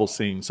horrible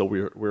scene. So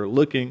we're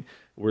looking,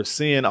 we're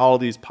seeing all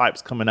these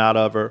pipes coming out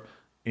of her,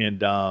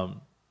 and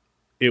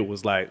it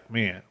was like,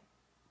 man,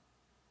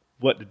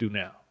 what to do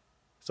now?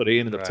 So they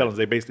ended up telling us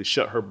they basically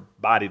shut her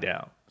body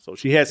down. So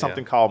she had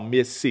something called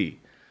MIS-C.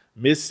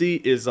 MIS-C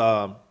is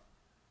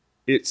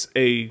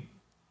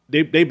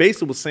they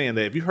basically was saying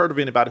that if you heard of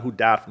anybody who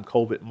died from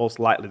COVID, most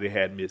likely they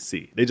had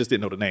MIS-C. They just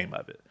didn't know the name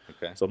of it.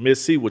 Okay. So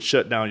MIS-C would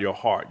shut down your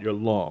heart, your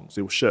lungs.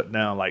 It would shut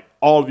down like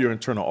all of your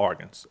internal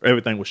organs.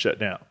 Everything was shut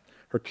down.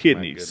 Her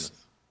kidneys.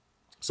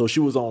 So she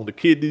was on the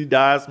kidney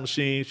dialysis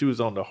machine. She was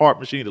on the heart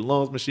machine, the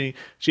lungs machine.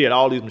 She had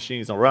all these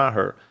machines around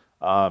her.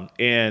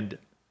 And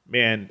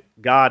man,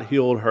 God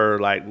healed her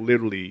like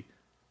literally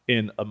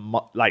in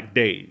like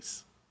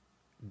days.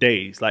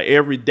 Like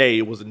every day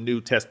it was a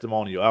new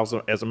testimonial.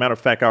 As a matter of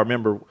fact, I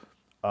remember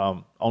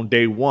on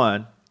day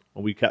one,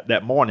 when we cut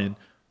that morning,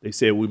 they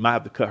said we might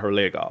have to cut her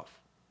leg off,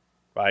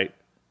 right?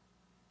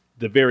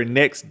 The very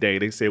next day,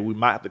 they said we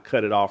might have to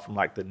cut it off from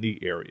like the knee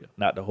area,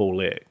 not the whole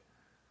leg.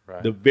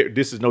 Right.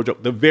 This is no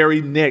joke. The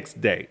very next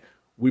day,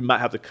 we might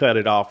have to cut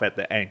it off at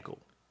the ankle.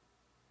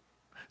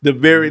 The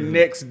very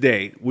next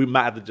day, we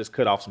might have to just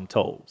cut off some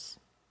toes.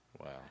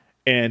 Wow.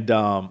 And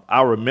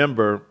I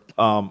remember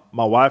my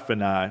wife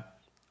and I,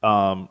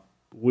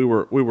 we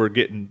were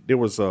getting, there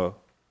was I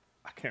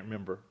can't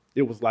remember.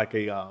 It was like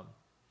I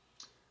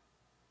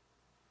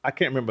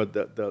can't remember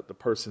the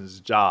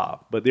person's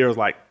job, but there was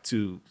like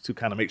to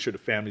kind of make sure the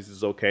families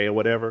is okay or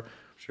whatever.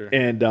 Sure.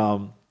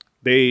 And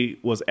they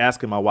was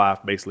asking my wife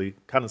basically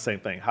kind of the same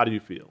thing. How do you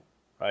feel?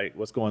 Right?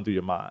 What's going through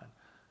your mind?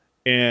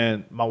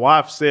 And my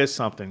wife said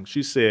something.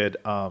 She said,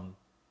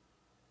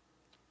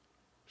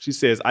 she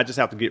says, "I just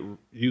have to get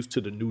used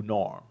to the new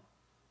norm."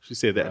 She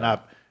said that, right.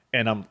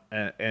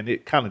 And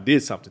it kind of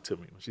did something to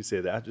me when she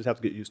said that. I just have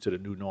to get used to the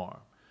new norm.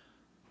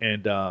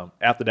 And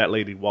after that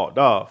lady walked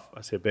off,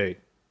 I said, "Babe,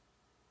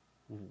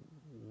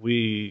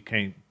 we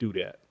can't do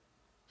that."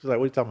 She's like,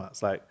 "What are you talking about?"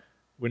 It's like,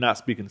 we're not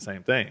speaking the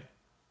same thing,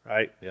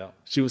 right? Yeah.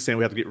 She was saying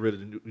we have to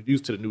get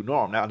used to the new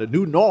norm. Now, the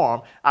new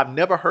norm, I've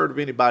never heard of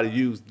anybody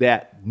use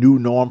that new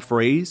norm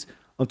phrase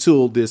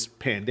until this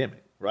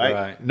pandemic,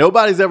 right?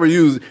 Nobody's ever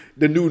used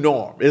the new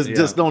norm. It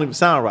just don't even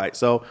sound right.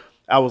 So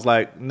I was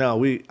like,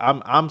 no,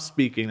 I'm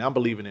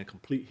believing in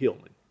complete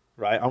healing,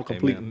 right?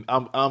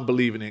 I'm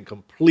believing in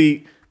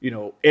complete,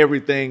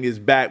 everything is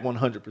back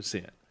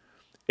 100%.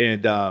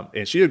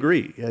 And she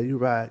agreed. Yeah, you're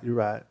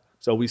right.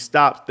 So we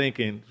stopped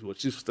thinking,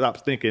 she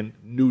stopped thinking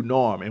new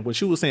norm. And when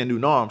she was saying new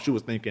norm, she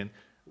was thinking,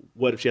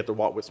 what if she had to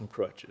walk with some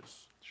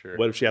crutches? Sure.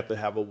 What if she had to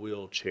have a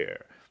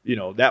wheelchair?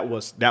 That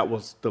was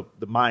the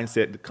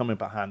mindset coming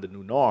behind the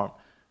new norm.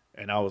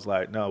 And I was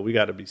like, no, we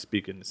got to be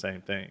speaking the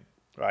same thing,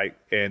 right?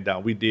 And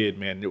we did,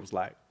 man. And it was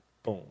like,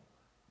 boom.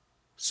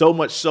 So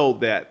much so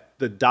that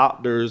the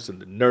doctors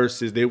and the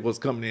nurses, they was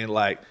coming in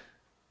like,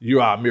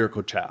 you're our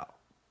miracle child.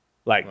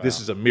 Like, wow. This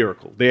is a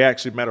miracle. They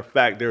actually, matter of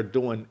fact, they're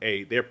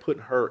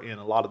putting her in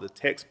a lot of the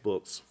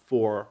textbooks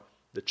for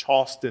the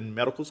Charleston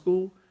Medical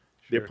School.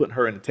 Sure. They're putting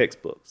her in the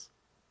textbooks.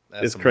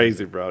 It's amazing.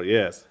 Crazy, bro.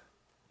 Yes.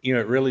 It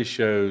really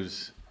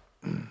shows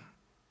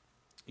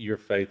your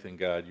faith in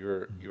God,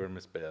 you're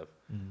Miss Bev.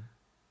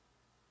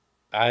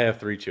 I have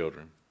 3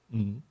 children.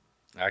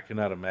 I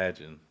cannot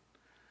imagine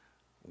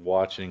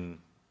watching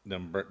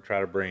them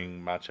try to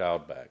bring my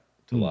child back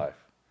to life.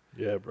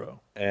 Yeah, bro.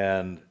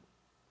 And,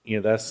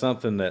 that's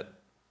something that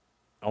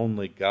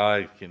only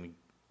God can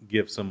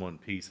give someone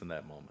peace in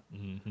that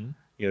moment.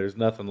 There's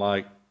nothing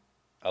like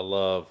a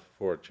love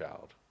for a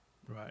child.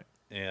 Right.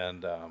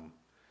 And,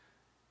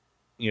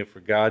 for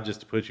God just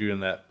to put you in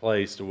that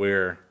place to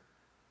where,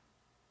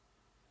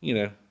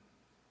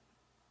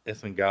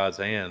 it's in God's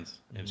hands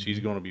and she's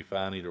going to be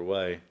fine either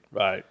way.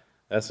 Right.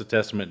 That's a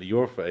testament to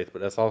your faith,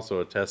 but that's also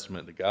a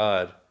testament to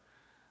God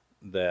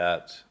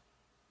that's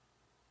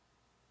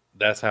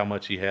how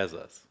much he has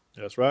us.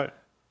 That's right.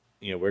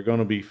 We're going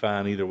to be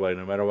fine either way,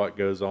 no matter what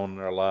goes on in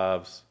our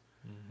lives.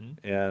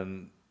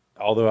 And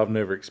although I've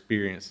never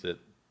experienced it,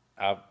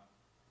 I've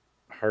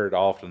heard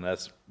often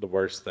that's the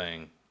worst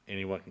thing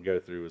anyone can go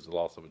through is the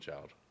loss of a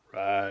child.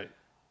 Right.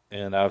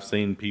 And I've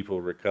seen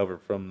people recover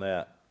from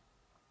that.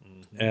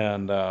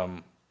 And,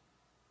 and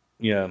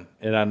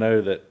I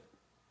know that,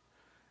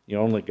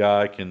 only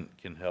God can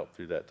help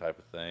through that type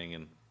of thing.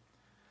 And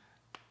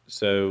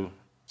so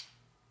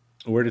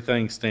where do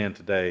things stand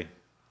today,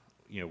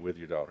 with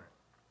your daughter?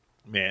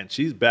 Man,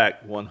 she's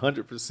back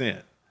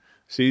 100%.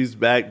 She's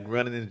back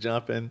running and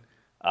jumping.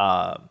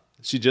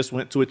 She just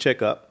went to a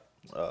checkup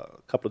a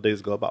couple of days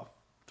ago, about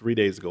 3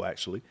 days ago,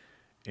 actually.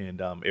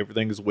 And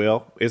everything is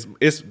well. It's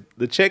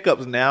the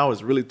checkups now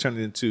is really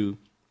turning into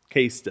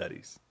case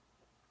studies.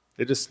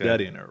 They're just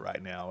studying her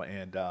right now.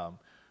 And,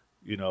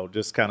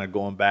 just kind of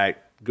going back,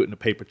 getting a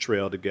paper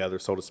trail together,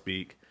 so to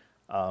speak.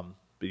 But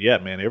yeah,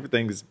 man,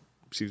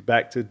 she's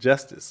back to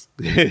justice.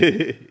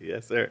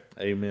 Yes, sir.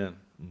 Amen.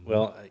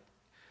 Well,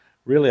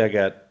 I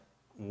got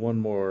one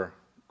more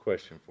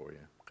question for you.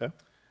 Okay.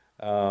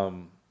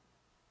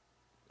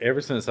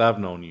 Ever since I've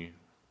known you,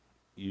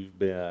 you've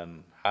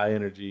been high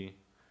energy,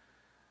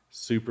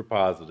 super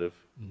positive,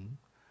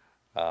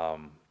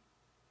 kind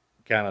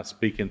of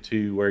speaking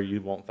to where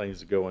you want things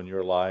to go in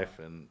your life,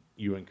 and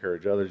you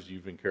encourage others.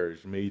 You've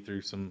encouraged me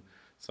through some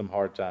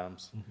hard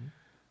times.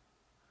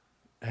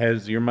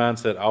 Has your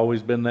mindset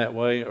always been that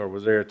way, or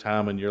was there a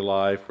time in your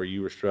life where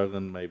you were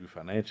struggling maybe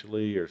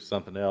financially or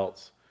something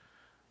else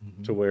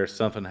to where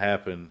something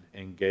happened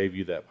and gave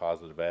you that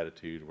positive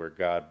attitude where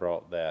God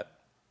brought that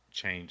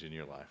change in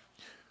your life?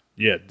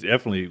 Yeah,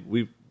 definitely.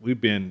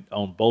 We've been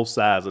on both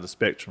sides of the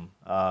spectrum.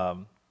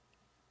 Man,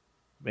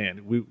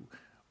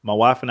 my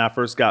wife and I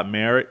first got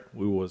married.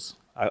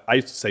 I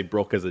used to say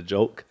broke as a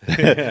joke.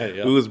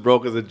 Yeah. We was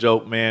broke as a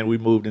joke, man. We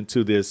moved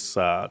into this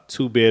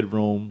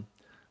 2-bedroom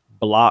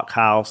block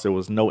house. There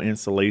was no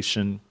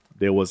insulation.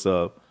 There was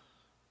probably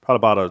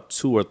about a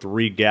 2 or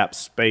 3 gap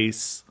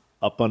space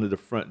up under the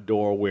front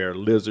door where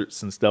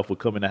lizards and stuff would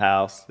come in the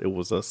house. It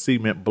was a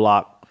cement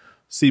block,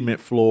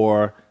 cement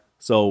floor.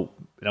 So,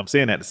 and I'm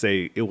saying that to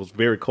say it was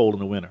very cold in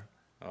the winter.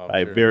 Oh,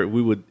 Right?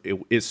 sure.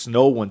 It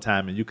snowed one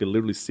time and you could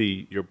literally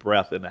see your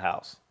breath in the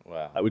house.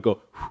 Wow. Like we go,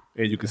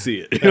 and you can see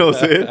it. You know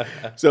what I'm saying?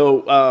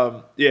 So,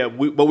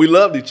 but we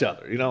loved each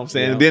other. You know what I'm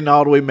saying? Yeah. It didn't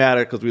all the way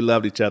matter because we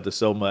loved each other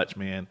so much,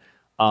 man.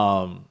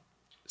 But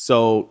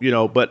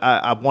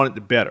I wanted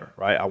it better,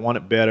 right? I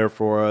wanted better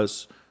for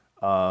us.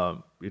 My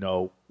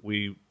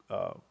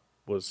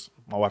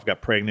wife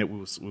got pregnant. We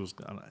was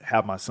gonna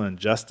have my son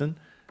Justin,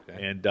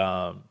 Okay. and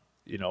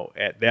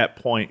at that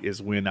point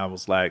is when I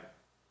was like,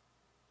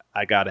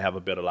 I got to have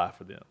a better life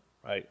for them,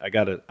 right? I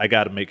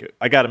gotta make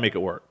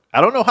it work. I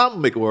don't know how I'm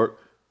gonna make it work,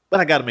 but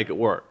I got to make it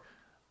work.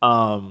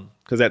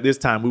 Because at this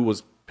time we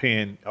was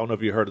paying. I don't know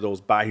if you heard of those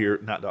buy here,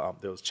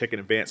 not those checking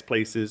advance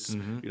places.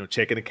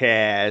 Checking the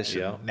cash,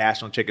 Yeah.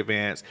 national check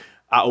advance.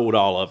 I owed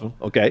all of them.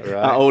 Okay, Right.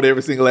 I owed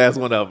every single last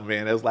one of them.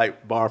 Man, it was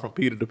like borrow from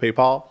Peter to pay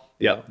Paul.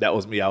 Yeah. Yep, that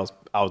was me. I was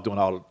doing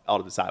all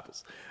the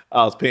disciples.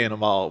 I was paying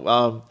them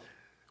all.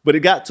 But it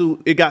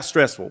got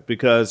stressful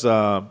because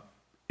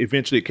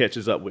eventually it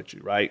catches up with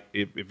you, right?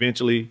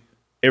 Eventually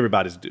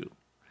everybody's due.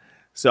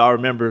 So I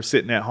remember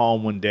sitting at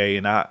home one day,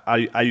 and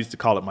I used to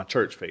call it my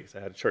church face.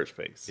 I had a church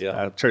face. Yeah. I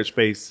had a church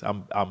face.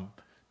 I'm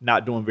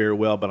not doing very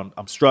well, but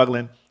I'm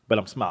struggling, but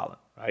I'm smiling,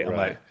 right? I'm Right.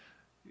 like,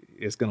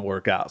 it's gonna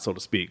work out, so to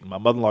speak. My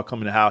mother-in-law come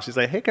in the house. She's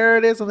like, "Hey,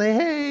 Curtis," I'm like,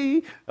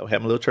 "Hey." I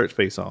had my little church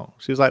face on.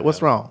 She was like,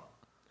 "What's wrong?"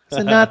 I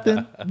said,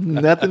 "Nothing.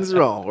 Nothing's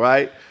wrong,"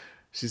 right?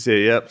 She said,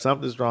 "Yep,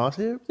 something's wrong." I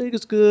said, "Everything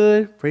is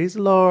good. Praise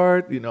the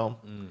Lord."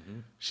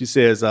 She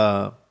says,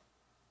 "Nah,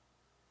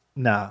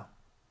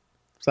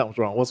 something's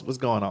wrong. What's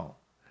going on?"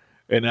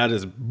 And I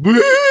just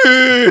boo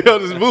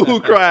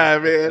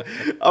crying, man.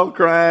 I'm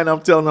crying.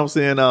 I'm telling them, I'm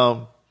saying,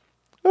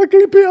 I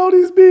can't pay all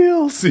these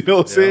bills. You know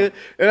what I'm saying?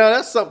 And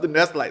that's something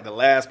that's like the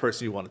last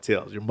person you want to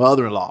tell is your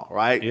mother-in-law,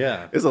 right?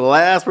 Yeah. It's the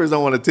last person I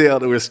want to tell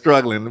that we're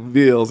struggling with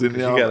bills. And,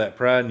 You got that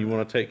pride, and you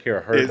want to take care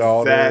of her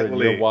daughter and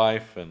your Exactly.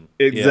 wife, and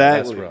Exactly. yeah,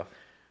 that's rough.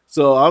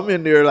 So I'm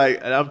in there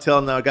and I'm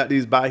telling her I got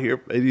these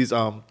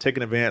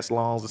taking advance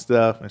loans and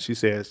stuff, and she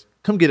says,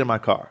 "Come get in my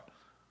car."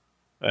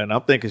 And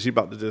I'm thinking she's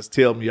about to just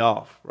tell me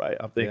off, right?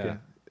 I'm thinking Yeah.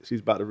 she's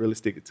about to really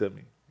stick it to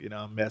me.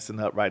 I'm messing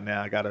up right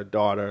now. I got her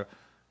daughter,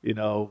 You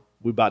know,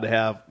 we about to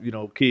have, you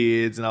know,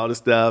 kids and all this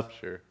stuff.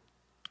 Sure.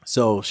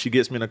 So she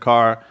gets me in the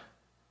car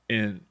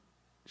and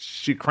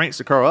she cranks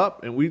the car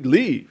up and we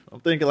leave. I'm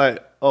thinking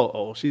like,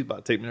 oh, she's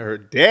about to take me to her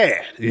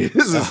dad. This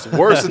is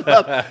worse than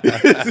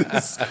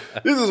this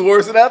is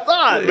worse than I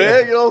thought,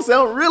 man. You know what I'm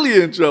saying? I'm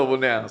really in trouble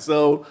now.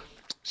 So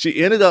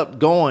she ended up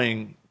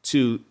going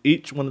to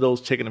each one of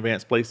those checking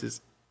advance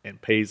places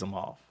and pays them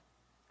off.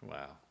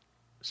 Wow.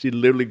 She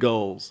literally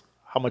goes,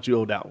 how much you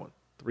owe that one?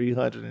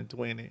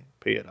 320,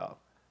 pay it off.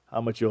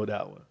 How much you owe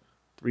that one?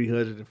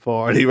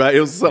 340, right? It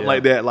was something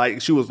like that.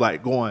 Like she was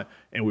like going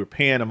and we're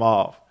paying them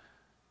off.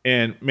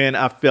 And man,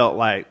 I felt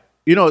like,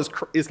 you know,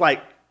 it's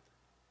like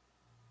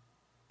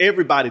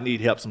everybody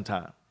need help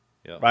sometime,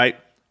 right?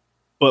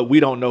 But we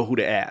don't know who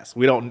to ask.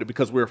 We don't,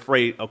 because we're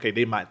afraid, okay,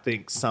 they might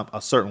think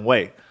a certain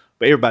way,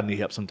 but everybody need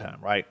help sometime,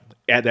 right?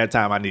 At that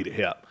time, I needed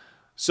help.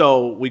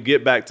 So we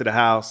get back to the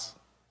house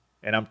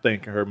and I'm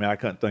thanking her, man, I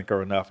couldn't thank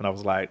her enough. And I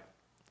was like,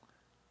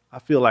 I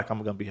feel like I'm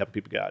going to be helping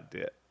people get out of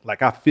debt.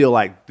 Like, I feel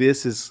like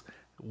this is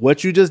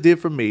what you just did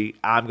for me,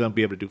 I'm going to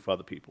be able to do for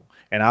other people.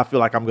 And I feel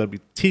like I'm going to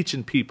be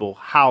teaching people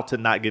how to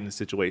not get in a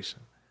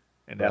situation.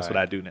 And that's what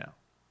I do now.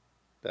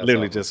 That's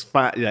literally awesome. just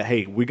find,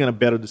 hey, we're going to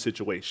better the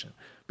situation.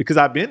 Because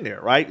I've been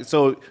there, right?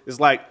 So it's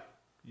like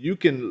you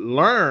can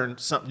learn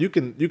something. You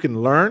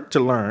can learn to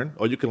learn,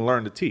 or you can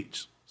learn to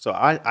teach. So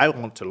I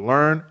want to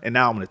learn, and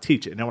now I'm going to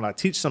teach it. And then when I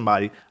teach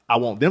somebody, I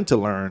want them to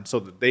learn so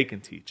that they can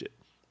teach it.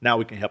 Now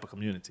we can help a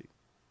community.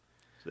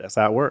 So that's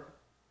how it works.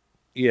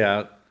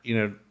 Yeah, you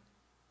know,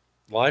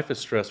 life is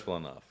stressful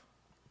enough.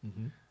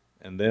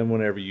 And then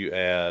whenever you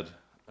add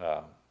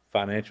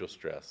financial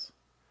stress.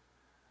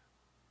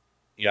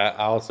 Yeah,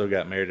 I also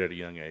got married at a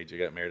young age. I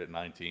got married at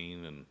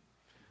 19 and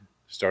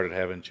started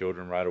having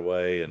children right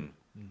away. And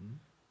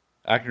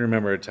I can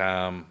remember a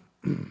time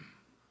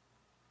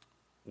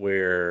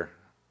where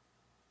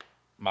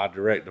my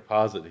direct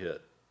deposit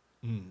hit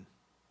and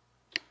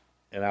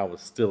I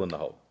was still in the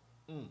hole.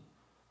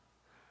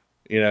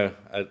 You know,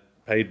 I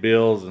paid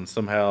bills and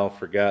somehow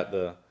forgot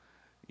that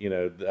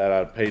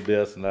I'd paid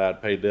this and that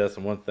I'd paid this,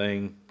 and one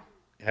thing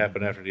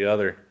happened after the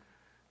other.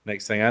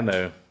 Next thing I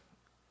know,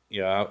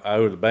 I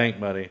owe the bank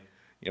money.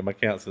 My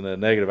account's in the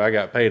negative. I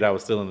got paid. I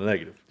was still in the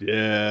negative.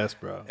 Yes,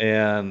 bro.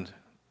 And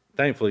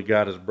thankfully,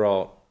 God has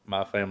brought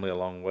my family a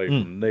long way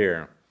from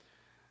there.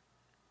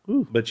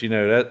 Ooh. But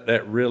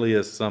that really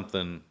is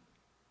something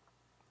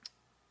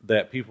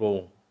that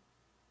people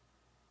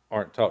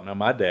aren't taught. Now,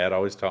 my dad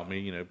always taught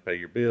me, pay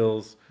your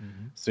bills.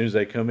 As soon as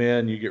they come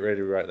in, you get ready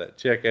to write that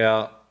check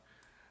out.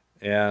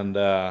 And,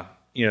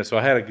 so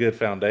I had a good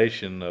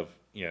foundation of,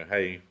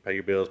 hey, pay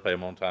your bills, pay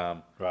them on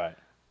time. Right.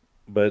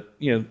 But,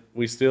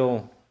 we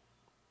still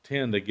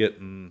tend to get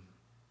in,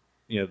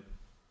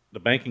 the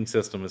banking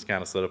system is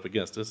kind of set up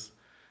against us.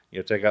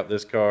 Take out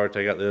this card,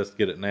 take out this,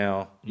 get it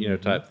now,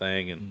 type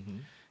thing.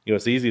 And,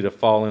 it's easy to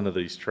fall into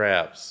these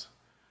traps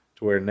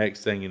to where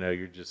next thing you know,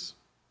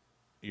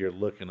 you're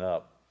looking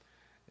up.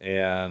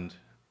 And,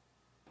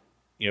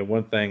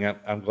 one thing,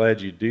 I'm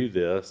glad you do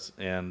this,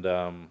 and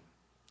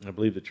I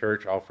believe the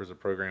church offers a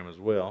program as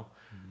well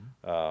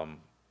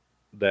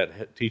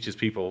that teaches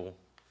people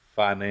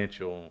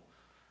financial,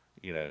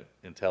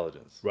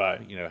 intelligence.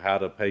 Right. How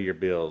to pay your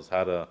bills,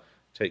 how to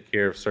take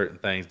care of certain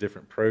things,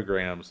 different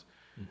programs,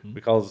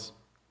 because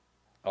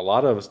a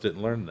lot of us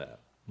didn't learn that.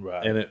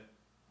 Right. And it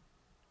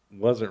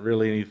wasn't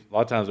really a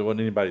lot of times it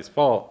wasn't anybody's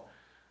fault.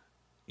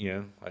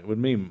 Like with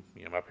me,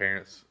 my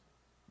parents,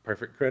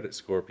 perfect credit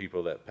score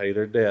people that pay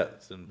their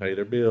debts and pay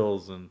their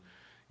bills and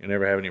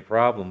never have any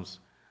problems.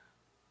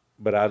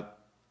 But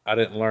I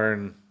didn't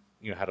learn,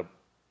 how to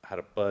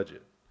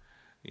budget,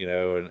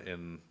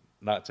 and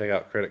not take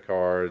out credit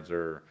cards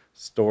or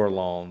store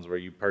loans where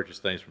you purchase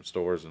things from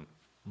stores. And,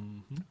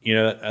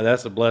 and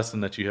that's a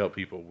blessing that you help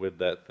people with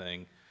that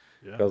thing.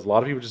 Because a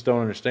lot of people just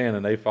don't understand,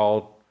 and they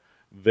fall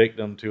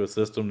victim to a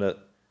system that,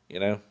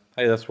 hey,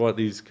 that's what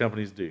these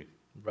companies do.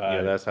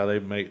 Right. That's how they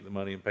make the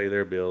money and pay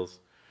their bills.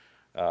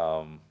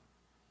 But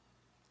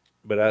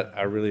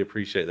I really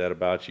appreciate that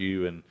about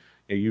you, and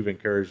you've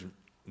encouraged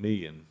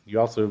me, and you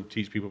also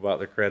teach people about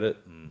their credit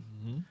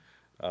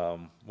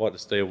and what to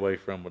stay away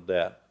from with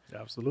that.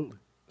 Absolutely.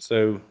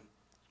 So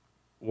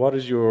what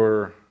is you've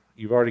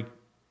already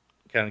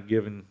kind of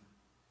given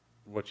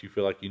what you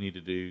feel like you need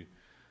to do.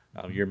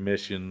 Your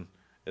mission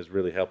is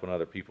really helping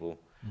other people.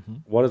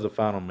 What is the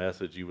final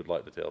message you would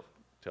like to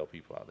tell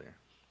people out there?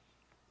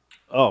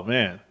 Oh,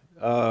 man.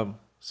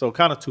 So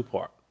kind of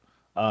two-part.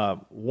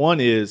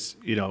 One is,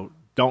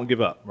 don't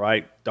give up,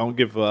 right? Don't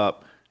give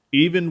up.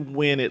 Even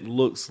when it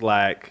looks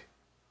like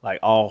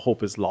all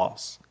hope is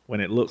lost, when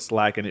it looks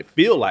like, and it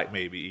feel like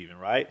maybe even,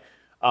 right?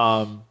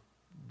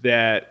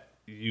 That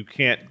you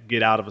can't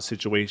get out of a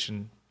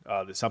situation,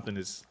 that something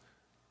is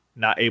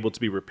not able to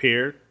be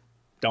repaired,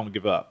 don't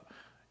give up.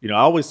 I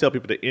always tell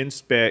people to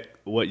inspect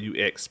what you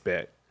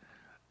expect.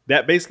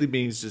 That basically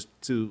means just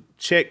to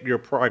check your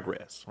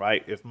progress,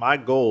 right? If my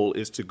goal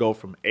is to go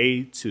from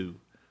A to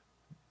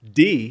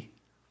D,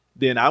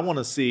 then I want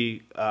to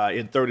see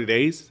in 30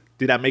 days,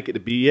 did I make it to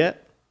B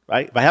yet?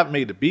 right? If I haven't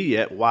made it to B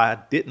yet, why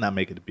didn't I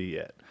make it to B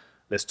yet?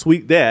 Let's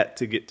tweak that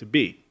to get to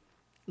B.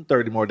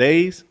 30 more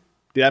days.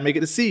 Did I make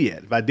it to C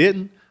yet? If I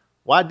didn't,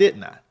 why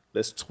didn't I?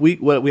 Let's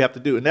tweak what we have to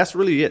do. And that's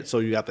really it. So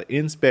you have to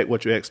inspect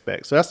what you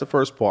expect. So that's the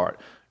first part.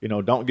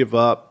 Don't give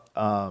up.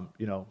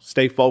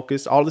 Stay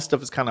focused. All this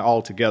stuff is kind of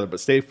all together, but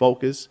stay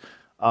focused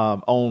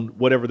on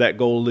whatever that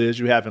goal is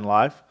you have in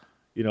life.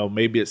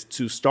 Maybe it's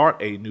to start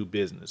a new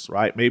business,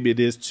 right? Maybe it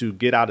is to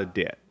get out of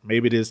debt.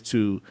 Maybe it is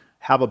to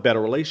have a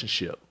better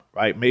relationship,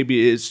 right?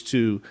 Maybe it's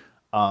to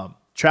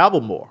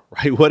travel more,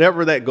 right?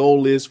 Whatever that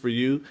goal is for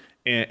you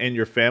and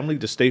your family,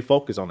 to stay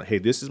focused on it. Hey,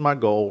 this is my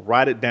goal.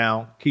 Write it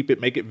down, keep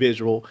it, make it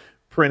visual,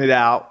 print it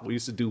out. We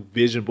used to do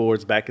vision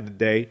boards back in the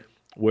day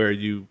where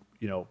you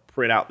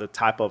print out the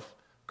type of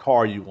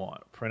car you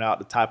want, print out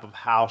the type of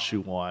house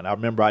you want. I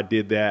remember I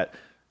did that.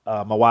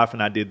 My wife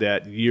and I did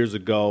that years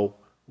ago.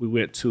 We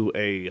went to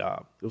it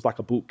was like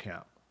a boot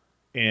camp,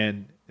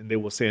 and they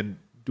were saying,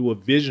 do a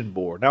vision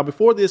board. Now,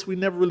 before this, we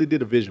never really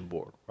did a vision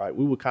board, right?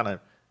 We would kind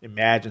of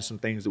imagine some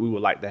things that we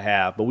would like to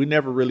have, but we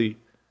never really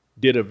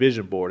did a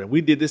vision board. And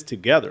we did this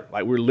together.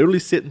 Like, we were literally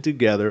sitting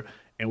together,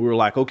 and we were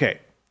like, okay,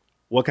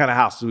 what kind of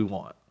house do we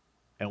want?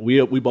 And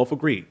we both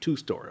agreed,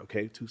 2-story,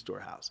 okay,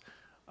 2-story house.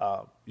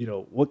 How we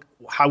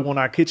want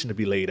our kitchen to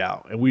be laid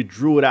out. And we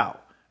drew it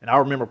out. And I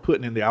remember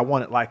putting in there, I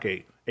wanted like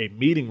a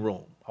meeting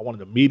room. I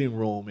wanted a meeting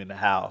room in the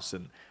house.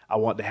 And I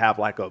wanted to have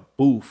like a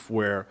booth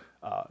where,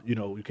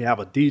 you can have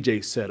a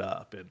DJ set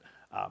up. And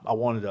I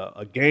wanted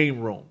a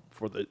game room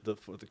for the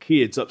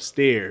kids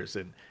upstairs.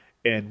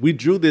 And we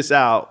drew this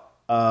out.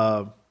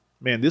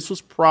 This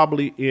was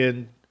probably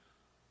in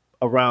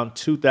around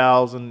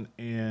 2000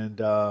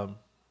 and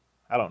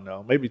I don't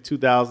know, maybe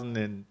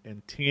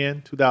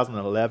 2010,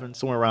 2011,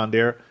 somewhere around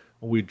there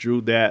when we drew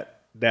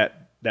that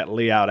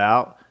layout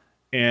out.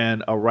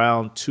 And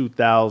around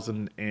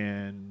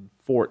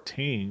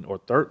 2014 or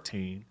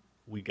 13,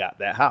 we got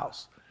that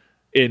house.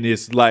 And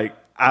it's like,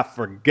 I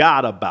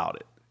forgot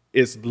about it.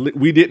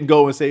 We didn't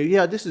go and say,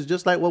 yeah, this is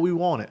just like what we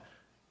wanted.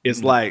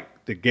 It's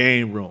like the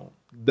game room,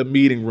 the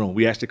meeting room.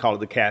 We actually call it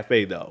the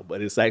cafe though,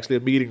 but it's actually a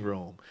meeting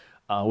room.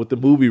 With the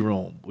movie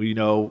room,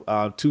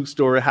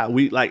 2-story house.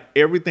 We like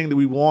everything that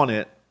we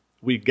wanted,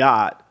 we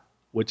got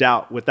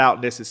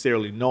without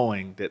necessarily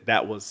knowing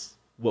that was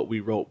what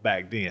we wrote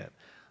back then.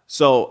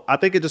 So I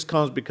think it just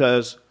comes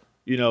because,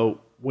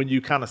 when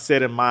you kind of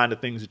set in mind the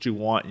things that you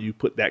want and you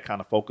put that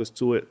kind of focus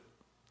to it,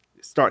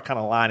 start kind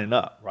of lining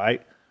up,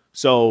 right?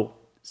 So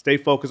stay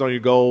focused on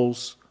your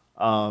goals.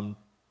 Don't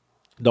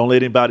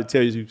let anybody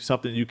tell you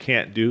something you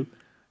can't do.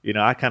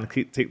 I kind of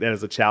take that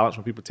as a challenge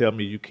when people tell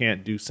me you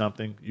can't do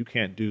something, you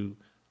can't do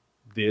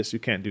this, you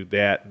can't do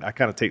that. I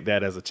kind of take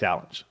that as a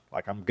challenge.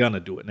 Like, I'm going to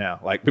do it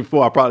now. Like,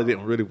 before I probably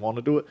didn't really want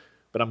to do it,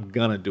 but I'm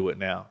going to do it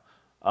now.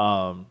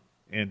 Don't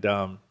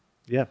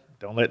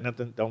let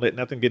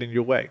nothing get in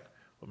your way.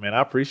 But man,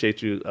 I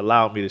appreciate you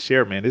allowing me to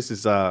share, man. This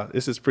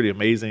is pretty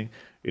amazing.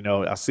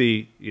 I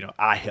see,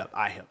 I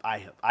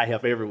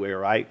help everywhere,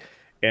 right?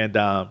 And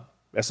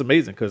that's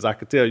amazing because I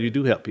could tell you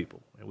do help people,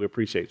 and we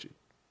appreciate you.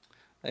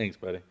 Thanks,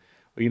 buddy.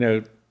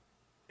 Well,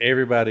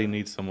 everybody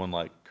needs someone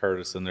like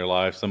Curtis in their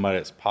life, somebody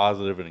that's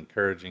positive and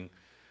encouraging.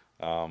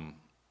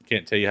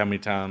 Can't tell you how many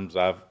times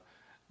I've,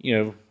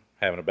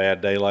 having a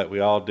bad day like we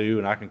all do,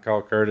 and I can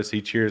call Curtis.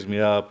 He cheers me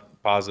up,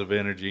 positive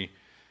energy.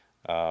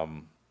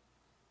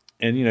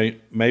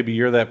 Maybe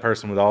you're that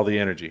person with all the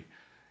energy.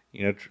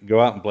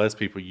 Go out and bless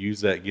people. Use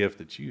that gift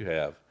that you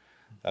have.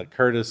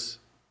 Curtis,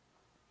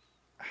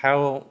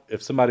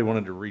 if somebody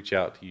wanted to reach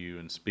out to you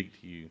and speak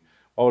to you,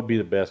 what would be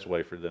the best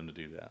way for them to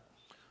do that?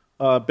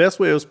 Best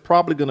way is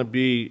probably going to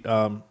be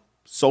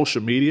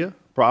social media,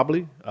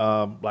 probably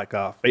like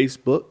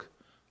Facebook.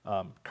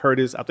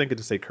 Curtis, I think it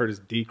just say Curtis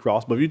D.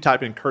 Cross, but if you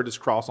type in Curtis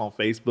Cross on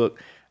Facebook,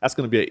 that's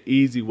going to be an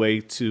easy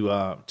way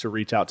to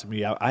reach out to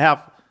me. I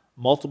have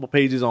multiple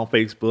pages on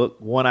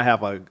Facebook. One, I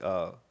have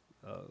a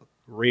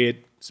red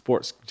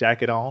sports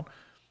jacket on.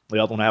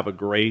 The other one, I have a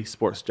gray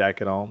sports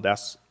jacket on.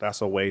 That's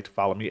a way to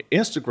follow me.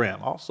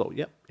 Instagram also.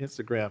 Yep,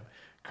 Instagram.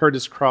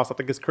 Curtis Cross, I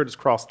think it's Curtis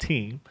Cross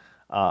Team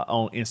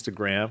on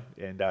Instagram,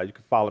 and you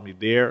can follow me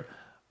there.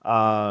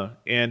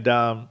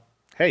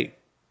 Hey,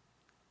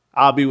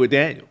 I'll be with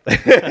Daniel.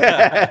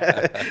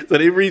 So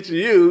they reach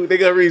you, they're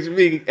going to reach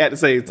me at the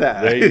same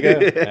time. There you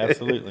go.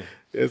 Absolutely.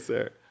 Yes,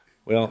 sir.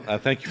 Well, I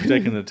thank you for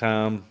taking the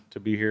time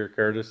to be here,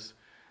 Curtis,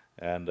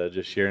 and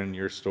just sharing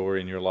your story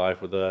and your life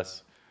with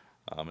us.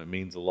 It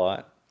means a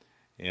lot.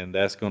 And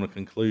that's going to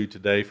conclude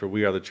today for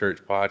We Are the Church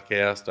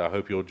podcast. I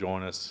hope you'll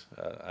join us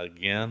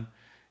again.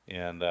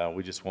 And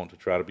we just want to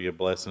try to be a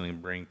blessing and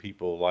bring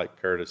people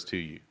like Curtis to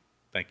you.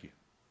 Thank you.